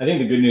I think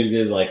the good news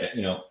is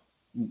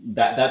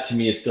that to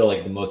me is still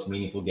like the most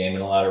meaningful game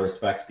in a lot of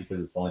respects because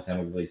it's the only time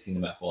we've really seen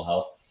them at full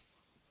health.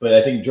 But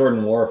I think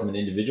Jordan Nwora, from an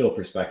individual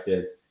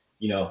perspective,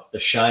 the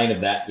shine of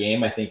that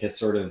game I think has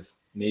sort of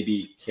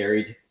maybe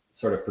carried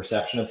sort of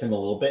perception of him a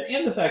little bit,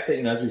 and the fact that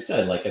as we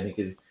said, I think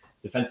his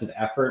defensive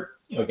effort,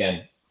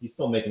 again, he's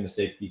still making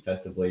mistakes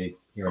defensively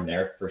here and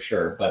there for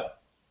sure,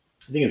 but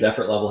I think his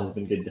effort level has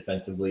been good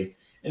defensively,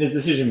 and his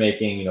decision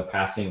making,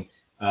 passing,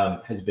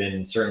 has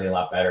been certainly a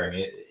lot better. I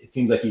mean, it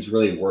seems like he's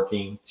really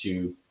working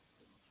to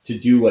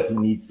do what he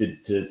needs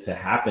to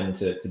happen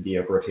to be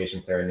a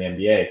rotation player in the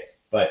NBA.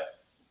 But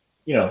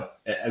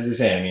as you're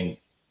saying, I mean,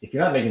 if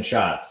you're not making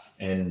shots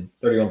and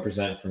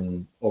 31%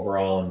 from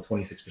overall and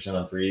 26%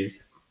 on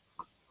threes,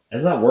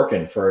 that's not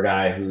working for a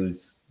guy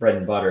whose bread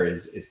and butter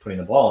is putting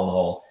the ball in the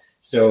hole.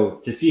 So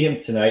to see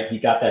him tonight, he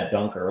got that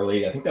dunk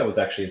early. I think that was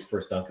actually his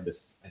first dunk of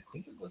this. I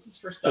think it was his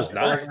first dunk of the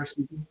regular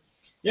season.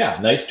 Yeah,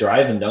 nice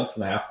drive and dunk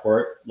from the half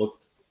court.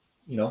 Looked,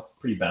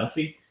 pretty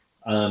bouncy.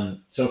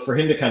 So for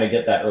him to kind of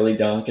get that early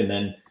dunk, and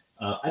then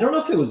I don't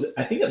know if it was.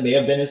 I think it may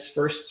have been his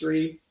first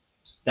three.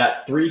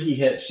 That three he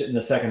hit in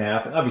the second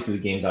half, and obviously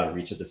the game's out of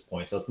reach at this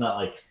point, so it's not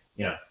like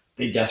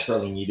they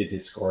desperately needed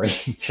his scoring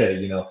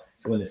to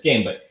win this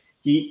game, but.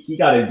 He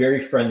got a very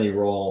friendly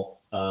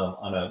roll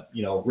on a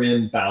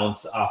rim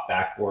bounce off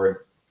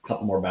backboard, a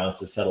couple more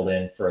bounces settled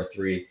in for a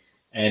three,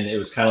 and it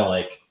was kind of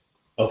like,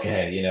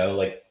 okay,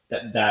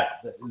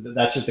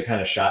 that's just the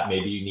kind of shot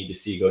maybe you need to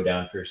see go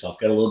down for yourself.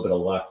 Get a little bit of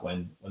luck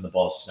when the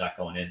ball's just not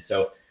going in.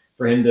 So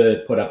for him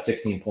to put up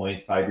 16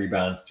 points, 5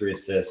 rebounds, 3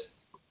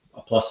 assists,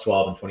 a plus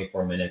 12 in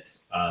 24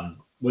 minutes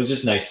was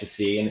just nice to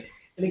see. And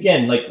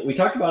again, like we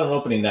talked about on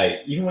opening night,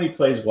 even when he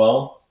plays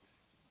well.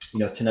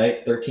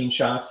 Tonight, 13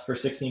 shots for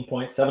 16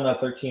 points, 7 out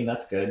of 13.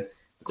 That's good.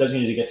 It doesn't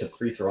need to get to the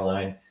free throw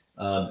line.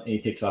 And he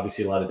takes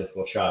obviously a lot of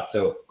difficult shots.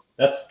 So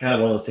that's kind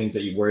of one of those things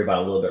that you worry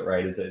about a little bit,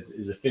 right? Is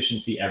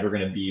efficiency ever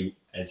going to be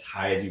as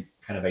high as you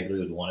kind of ideally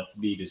would want it to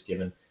be, just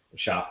given the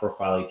shot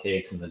profile he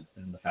takes and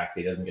the fact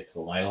that he doesn't get to the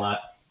line a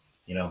lot?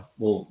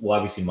 We'll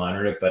obviously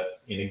monitor it.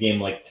 But in a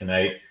game like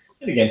tonight,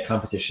 and again,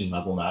 competition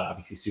level not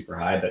obviously super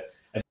high, but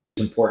I think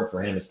it's important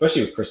for him,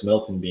 especially with Chris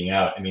Middleton being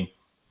out. I mean,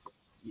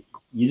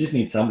 you just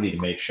need somebody to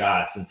make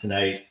shots. And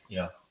tonight,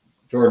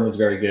 Jordan was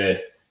very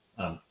good.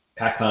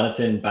 Pat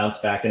Connaughton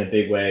bounced back in a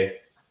big way,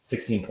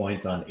 16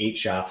 points on 8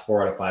 shots,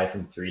 4 out of 5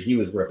 from 3. He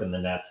was ripping the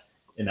nets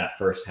in that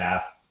first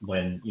half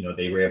when,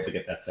 they were able to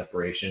get that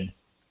separation.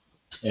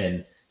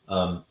 And,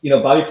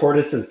 Bobby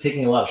Portis is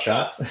taking a lot of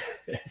shots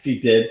as he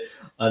did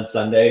on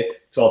Sunday,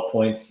 12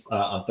 points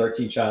on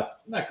 13 shots.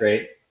 Not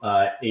great.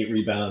 8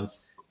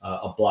 rebounds,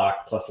 a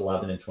block, plus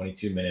 11 in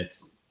 22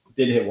 minutes.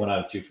 Did hit 1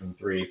 out of 2 from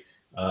 3.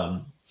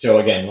 So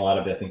again,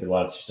 I think a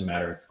lot of it's just a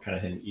matter of kind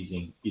of him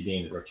easing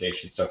the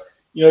rotation. So,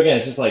 again,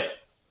 it's just like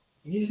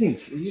he just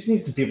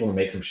needs some people to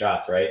make some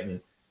shots, right?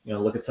 And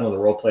look at some of the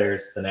role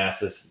players.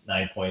 Thanasis,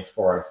 9 points,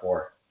 4 out of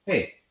 4.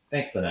 Hey,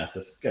 thanks,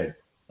 Thanasis. Good.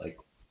 Like,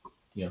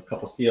 a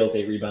couple steals,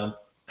 8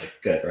 rebounds. Like,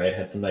 good, right?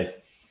 Had some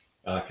nice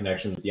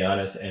connection with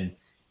Giannis. And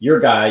your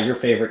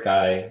favorite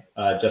guy,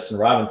 Justin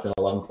Robinson,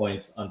 11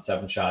 points on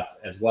 7 shots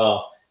as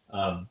well.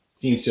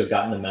 Seems to have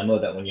gotten the memo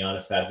that when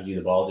Giannis passes you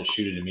the ball, just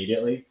shoot it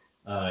immediately.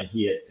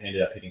 He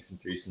ended up hitting some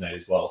threes tonight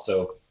as well.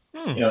 So,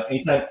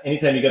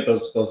 anytime you get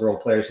those role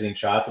players hitting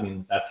shots, I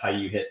mean, that's how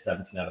you hit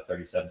 17 out of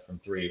 37 from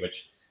 3,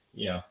 which,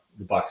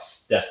 the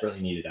Bucks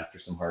desperately needed after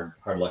some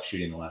hard luck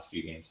shooting the last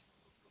few games.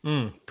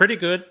 Pretty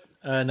good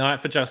night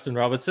for Justin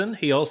Robinson.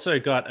 He also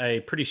got a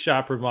pretty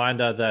sharp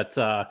reminder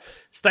that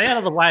stay out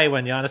of the way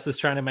when Giannis is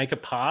trying to make a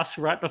pass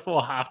right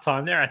before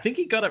halftime there. I think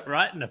he got it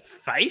right in the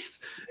face.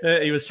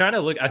 He was trying to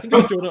look, I think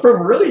he was doing it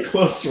from really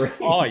close range.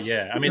 Oh,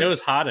 yeah. I mean, it was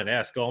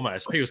Harden-esque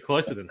almost. He was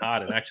closer than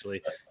Harden,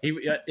 actually.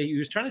 He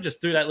was trying to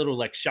just do that little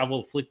like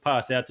shovel flick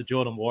pass out to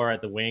Jordan Moore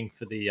at the wing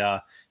for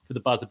the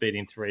buzzer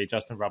beating 3.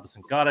 Justin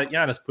Robinson got it.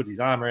 Giannis put his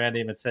arm around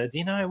him and said,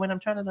 when I'm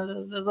trying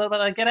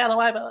to get out of the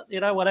way,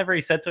 but whatever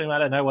he said to him, I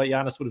don't know what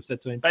Giannis would have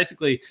said to him.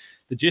 Basically,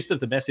 the gist of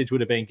the message would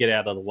have been get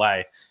out of the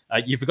way.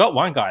 You forgot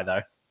one guy,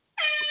 though.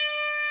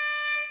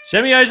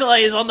 Semi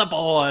Ojeleye is on the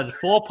board.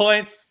 4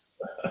 points.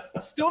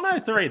 Still no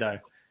 3, though.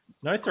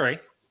 No 3.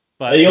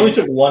 But he only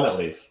took one at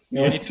least. He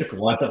only took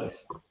one.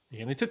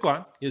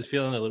 He was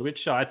feeling a little bit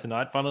shy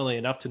tonight. Funnily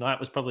enough, tonight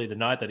was probably the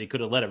night that he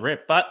could have let it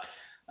rip, but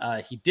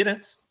he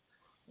didn't.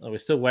 We're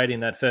still waiting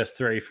that first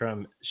 3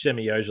 from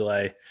Semi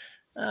Ojeleye.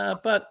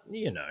 But,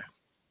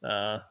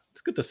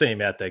 it's good to see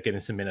him out there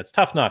getting some minutes.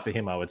 Tough night for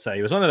him, I would say.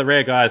 He was one of the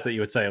rare guys that you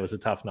would say it was a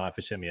tough night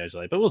for Semi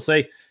Ojeleye. But we'll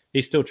see.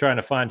 He's still trying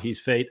to find his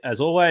feet.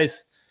 As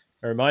always,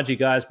 I remind you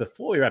guys,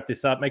 before we wrap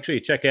this up, make sure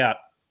you check out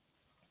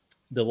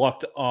the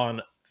Locked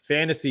On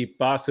Fantasy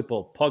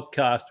Basketball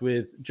podcast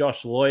with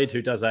Josh Lloyd,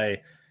 who does a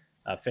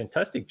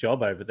fantastic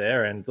job over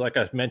there. And like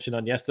I mentioned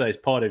on yesterday's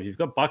pod, if you've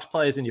got Bucks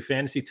players in your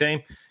fantasy team,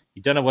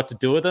 you don't know what to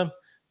do with them,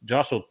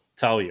 Josh will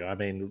tell you. I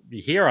mean,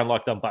 here on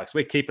Locked On Bucks,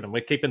 we're keeping them.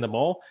 We're keeping them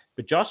all.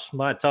 But Josh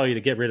might tell you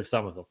to get rid of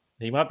some of them.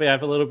 He might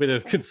have a little bit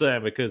of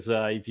concern because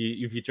if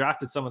you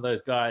drafted some of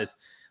those guys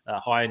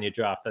high in your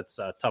draft, that's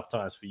tough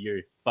times for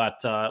you. But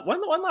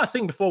one last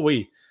thing before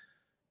we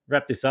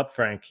wrap this up,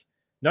 Frank.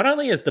 Not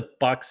only has the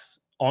Bucks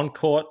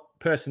on-court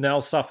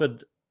personnel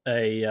suffered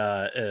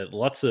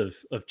lots of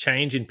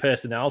change in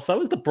personnel, so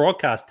has the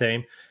broadcast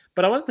team.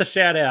 But I wanted to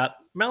shout out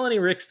Melanie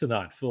Ricks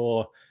tonight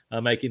for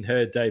making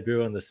her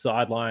debut on the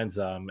sidelines.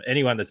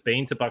 Anyone that's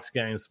been to Bucks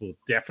games will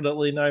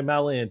definitely know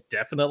Melanie and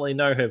definitely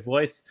know her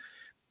voice.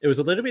 It was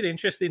a little bit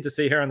interesting to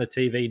see her on the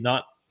TV,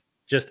 not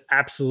just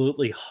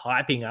absolutely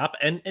hyping up.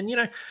 And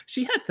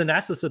she had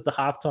Thanasis at the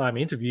halftime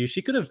interview.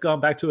 She could have gone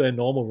back to her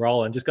normal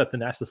role and just got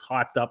Thanasis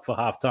hyped up for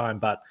halftime,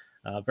 but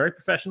very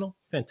professional.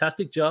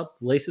 Fantastic job.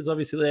 Lisa's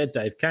obviously there.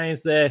 Dave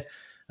Kane's there.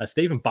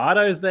 Stephen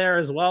Bardo's there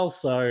as well.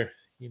 So,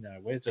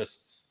 we're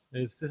just,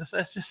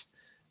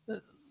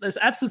 there's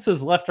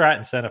absences left, right,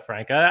 and center,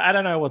 Frank. I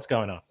don't know what's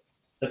going on.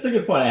 That's a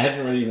good point. I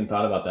hadn't really even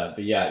thought about that.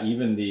 But yeah,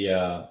 even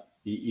the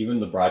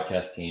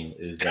broadcast team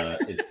is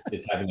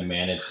having to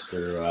manage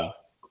through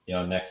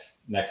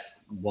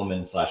next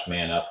woman /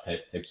 man up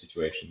type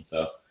situation.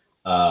 So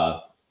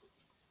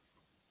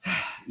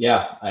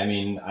yeah, I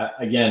mean,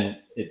 again,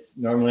 it's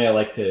normally I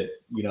like to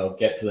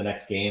get to the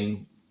next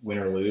game, win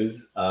or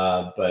lose.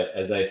 But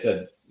as I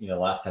said,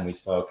 last time we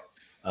spoke,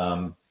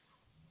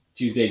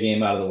 Tuesday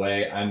game out of the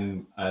way,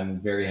 I'm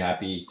very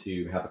happy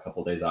to have a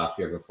couple days off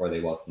here before they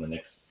welcome the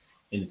Knicks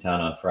into town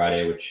on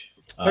Friday, which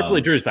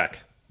hopefully Drew's back.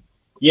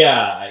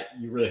 Yeah,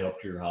 you really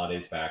hope Drew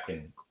Holiday's back,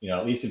 and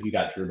at least if you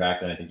got Drew back,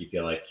 then I think you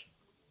feel like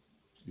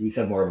you at least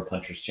have more of a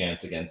puncher's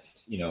chance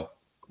against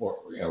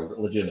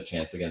legitimate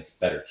chance against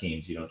better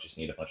teams. You don't just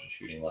need a bunch of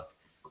shooting luck,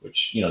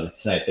 which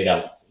tonight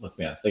let's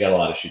be honest, they got a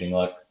lot of shooting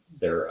luck.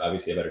 They're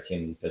obviously a better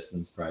team than the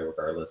Pistons, probably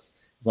regardless.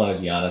 As long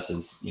as Giannis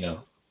is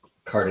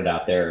carted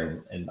out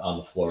there and on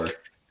the floor,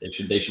 they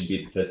should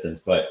beat the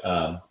Pistons. But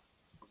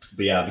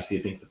yeah, obviously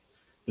I think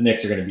the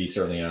Knicks are going to be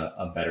certainly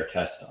a better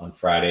test on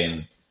Friday,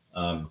 and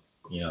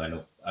I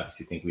don't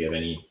obviously think we have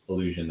any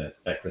illusion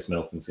that Chris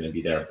Middleton's going to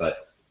be there,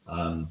 but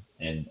and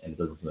it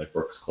doesn't seem like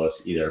Brooks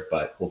close either.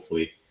 But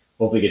hopefully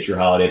get Drew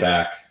Holiday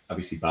back.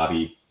 Obviously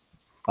Bobby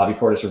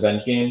Portis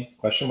revenge game ?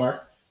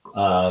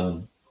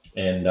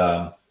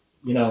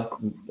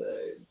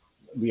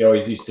 We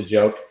always used to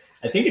joke.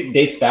 I think it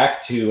dates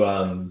back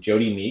to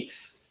Jody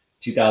Meeks,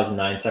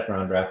 2009 second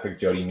round draft pick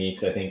Jody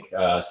Meeks. I think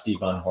Steve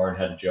Von Horn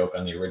had a joke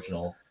on the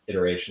original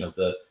iteration of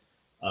the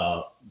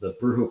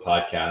Brewhoop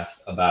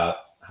podcast about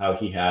how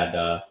he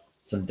had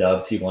some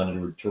dubs he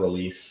wanted to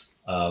release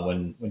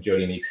when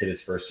Jody Meeks hit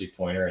his first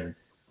 3-pointer, and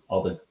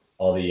all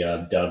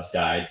the dubs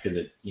died because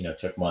it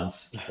took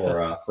months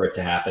for it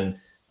to happen.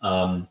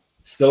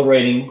 Still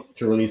waiting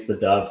to release the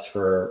dubs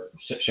for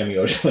Semi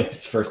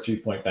Ojeleye's first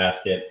 3-point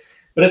basket,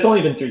 but it's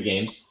only been 3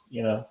 games.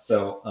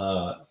 So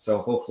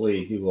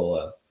hopefully he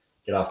will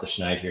get off the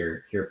schneid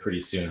here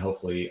pretty soon.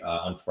 Hopefully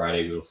on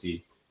Friday we will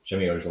see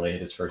Semi Ojeleye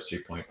hit his first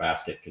 3-point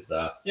basket because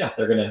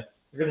they're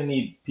gonna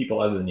need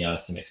people other than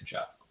Giannis to make some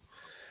shots.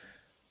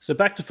 So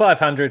back to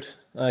 500,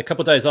 a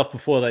couple of days off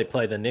before they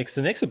play the Knicks.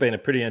 The Knicks have been a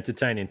pretty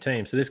entertaining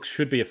team, so this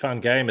should be a fun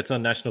game. It's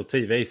on national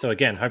TV. So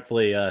again,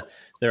 hopefully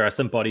there are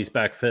some bodies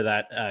back for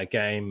that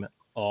game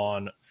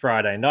on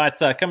Friday night.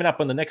 Coming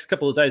up on the next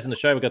couple of days in the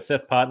show, we've got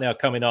Seth Partnow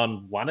coming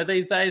on one of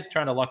these days,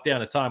 trying to lock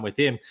down a time with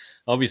him.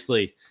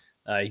 Obviously,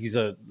 he's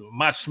a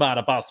much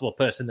smarter basketball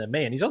person than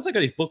me, and he's also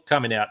got his book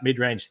coming out,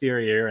 Mid-Range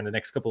Theory, here in the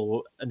next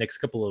couple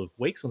of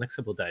weeks or next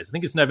couple of days. I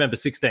think it's November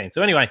 16th.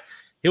 So anyway,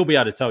 he'll be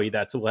able to tell you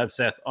that. So we'll have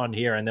Seth on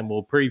here, and then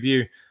we'll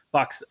preview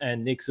Bucks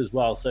and Knicks as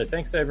well. So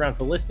thanks to everyone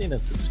for listening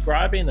and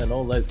subscribing and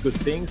all those good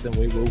things, and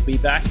we will be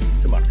back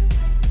tomorrow.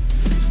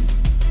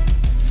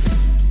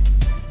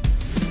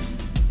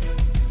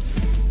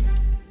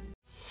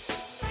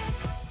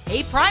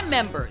 Hey, Prime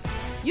members,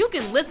 you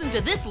can listen to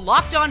this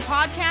Locked On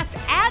podcast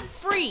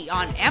ad-free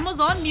on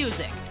Amazon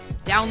Music.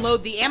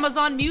 Download the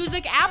Amazon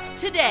Music app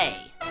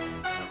today.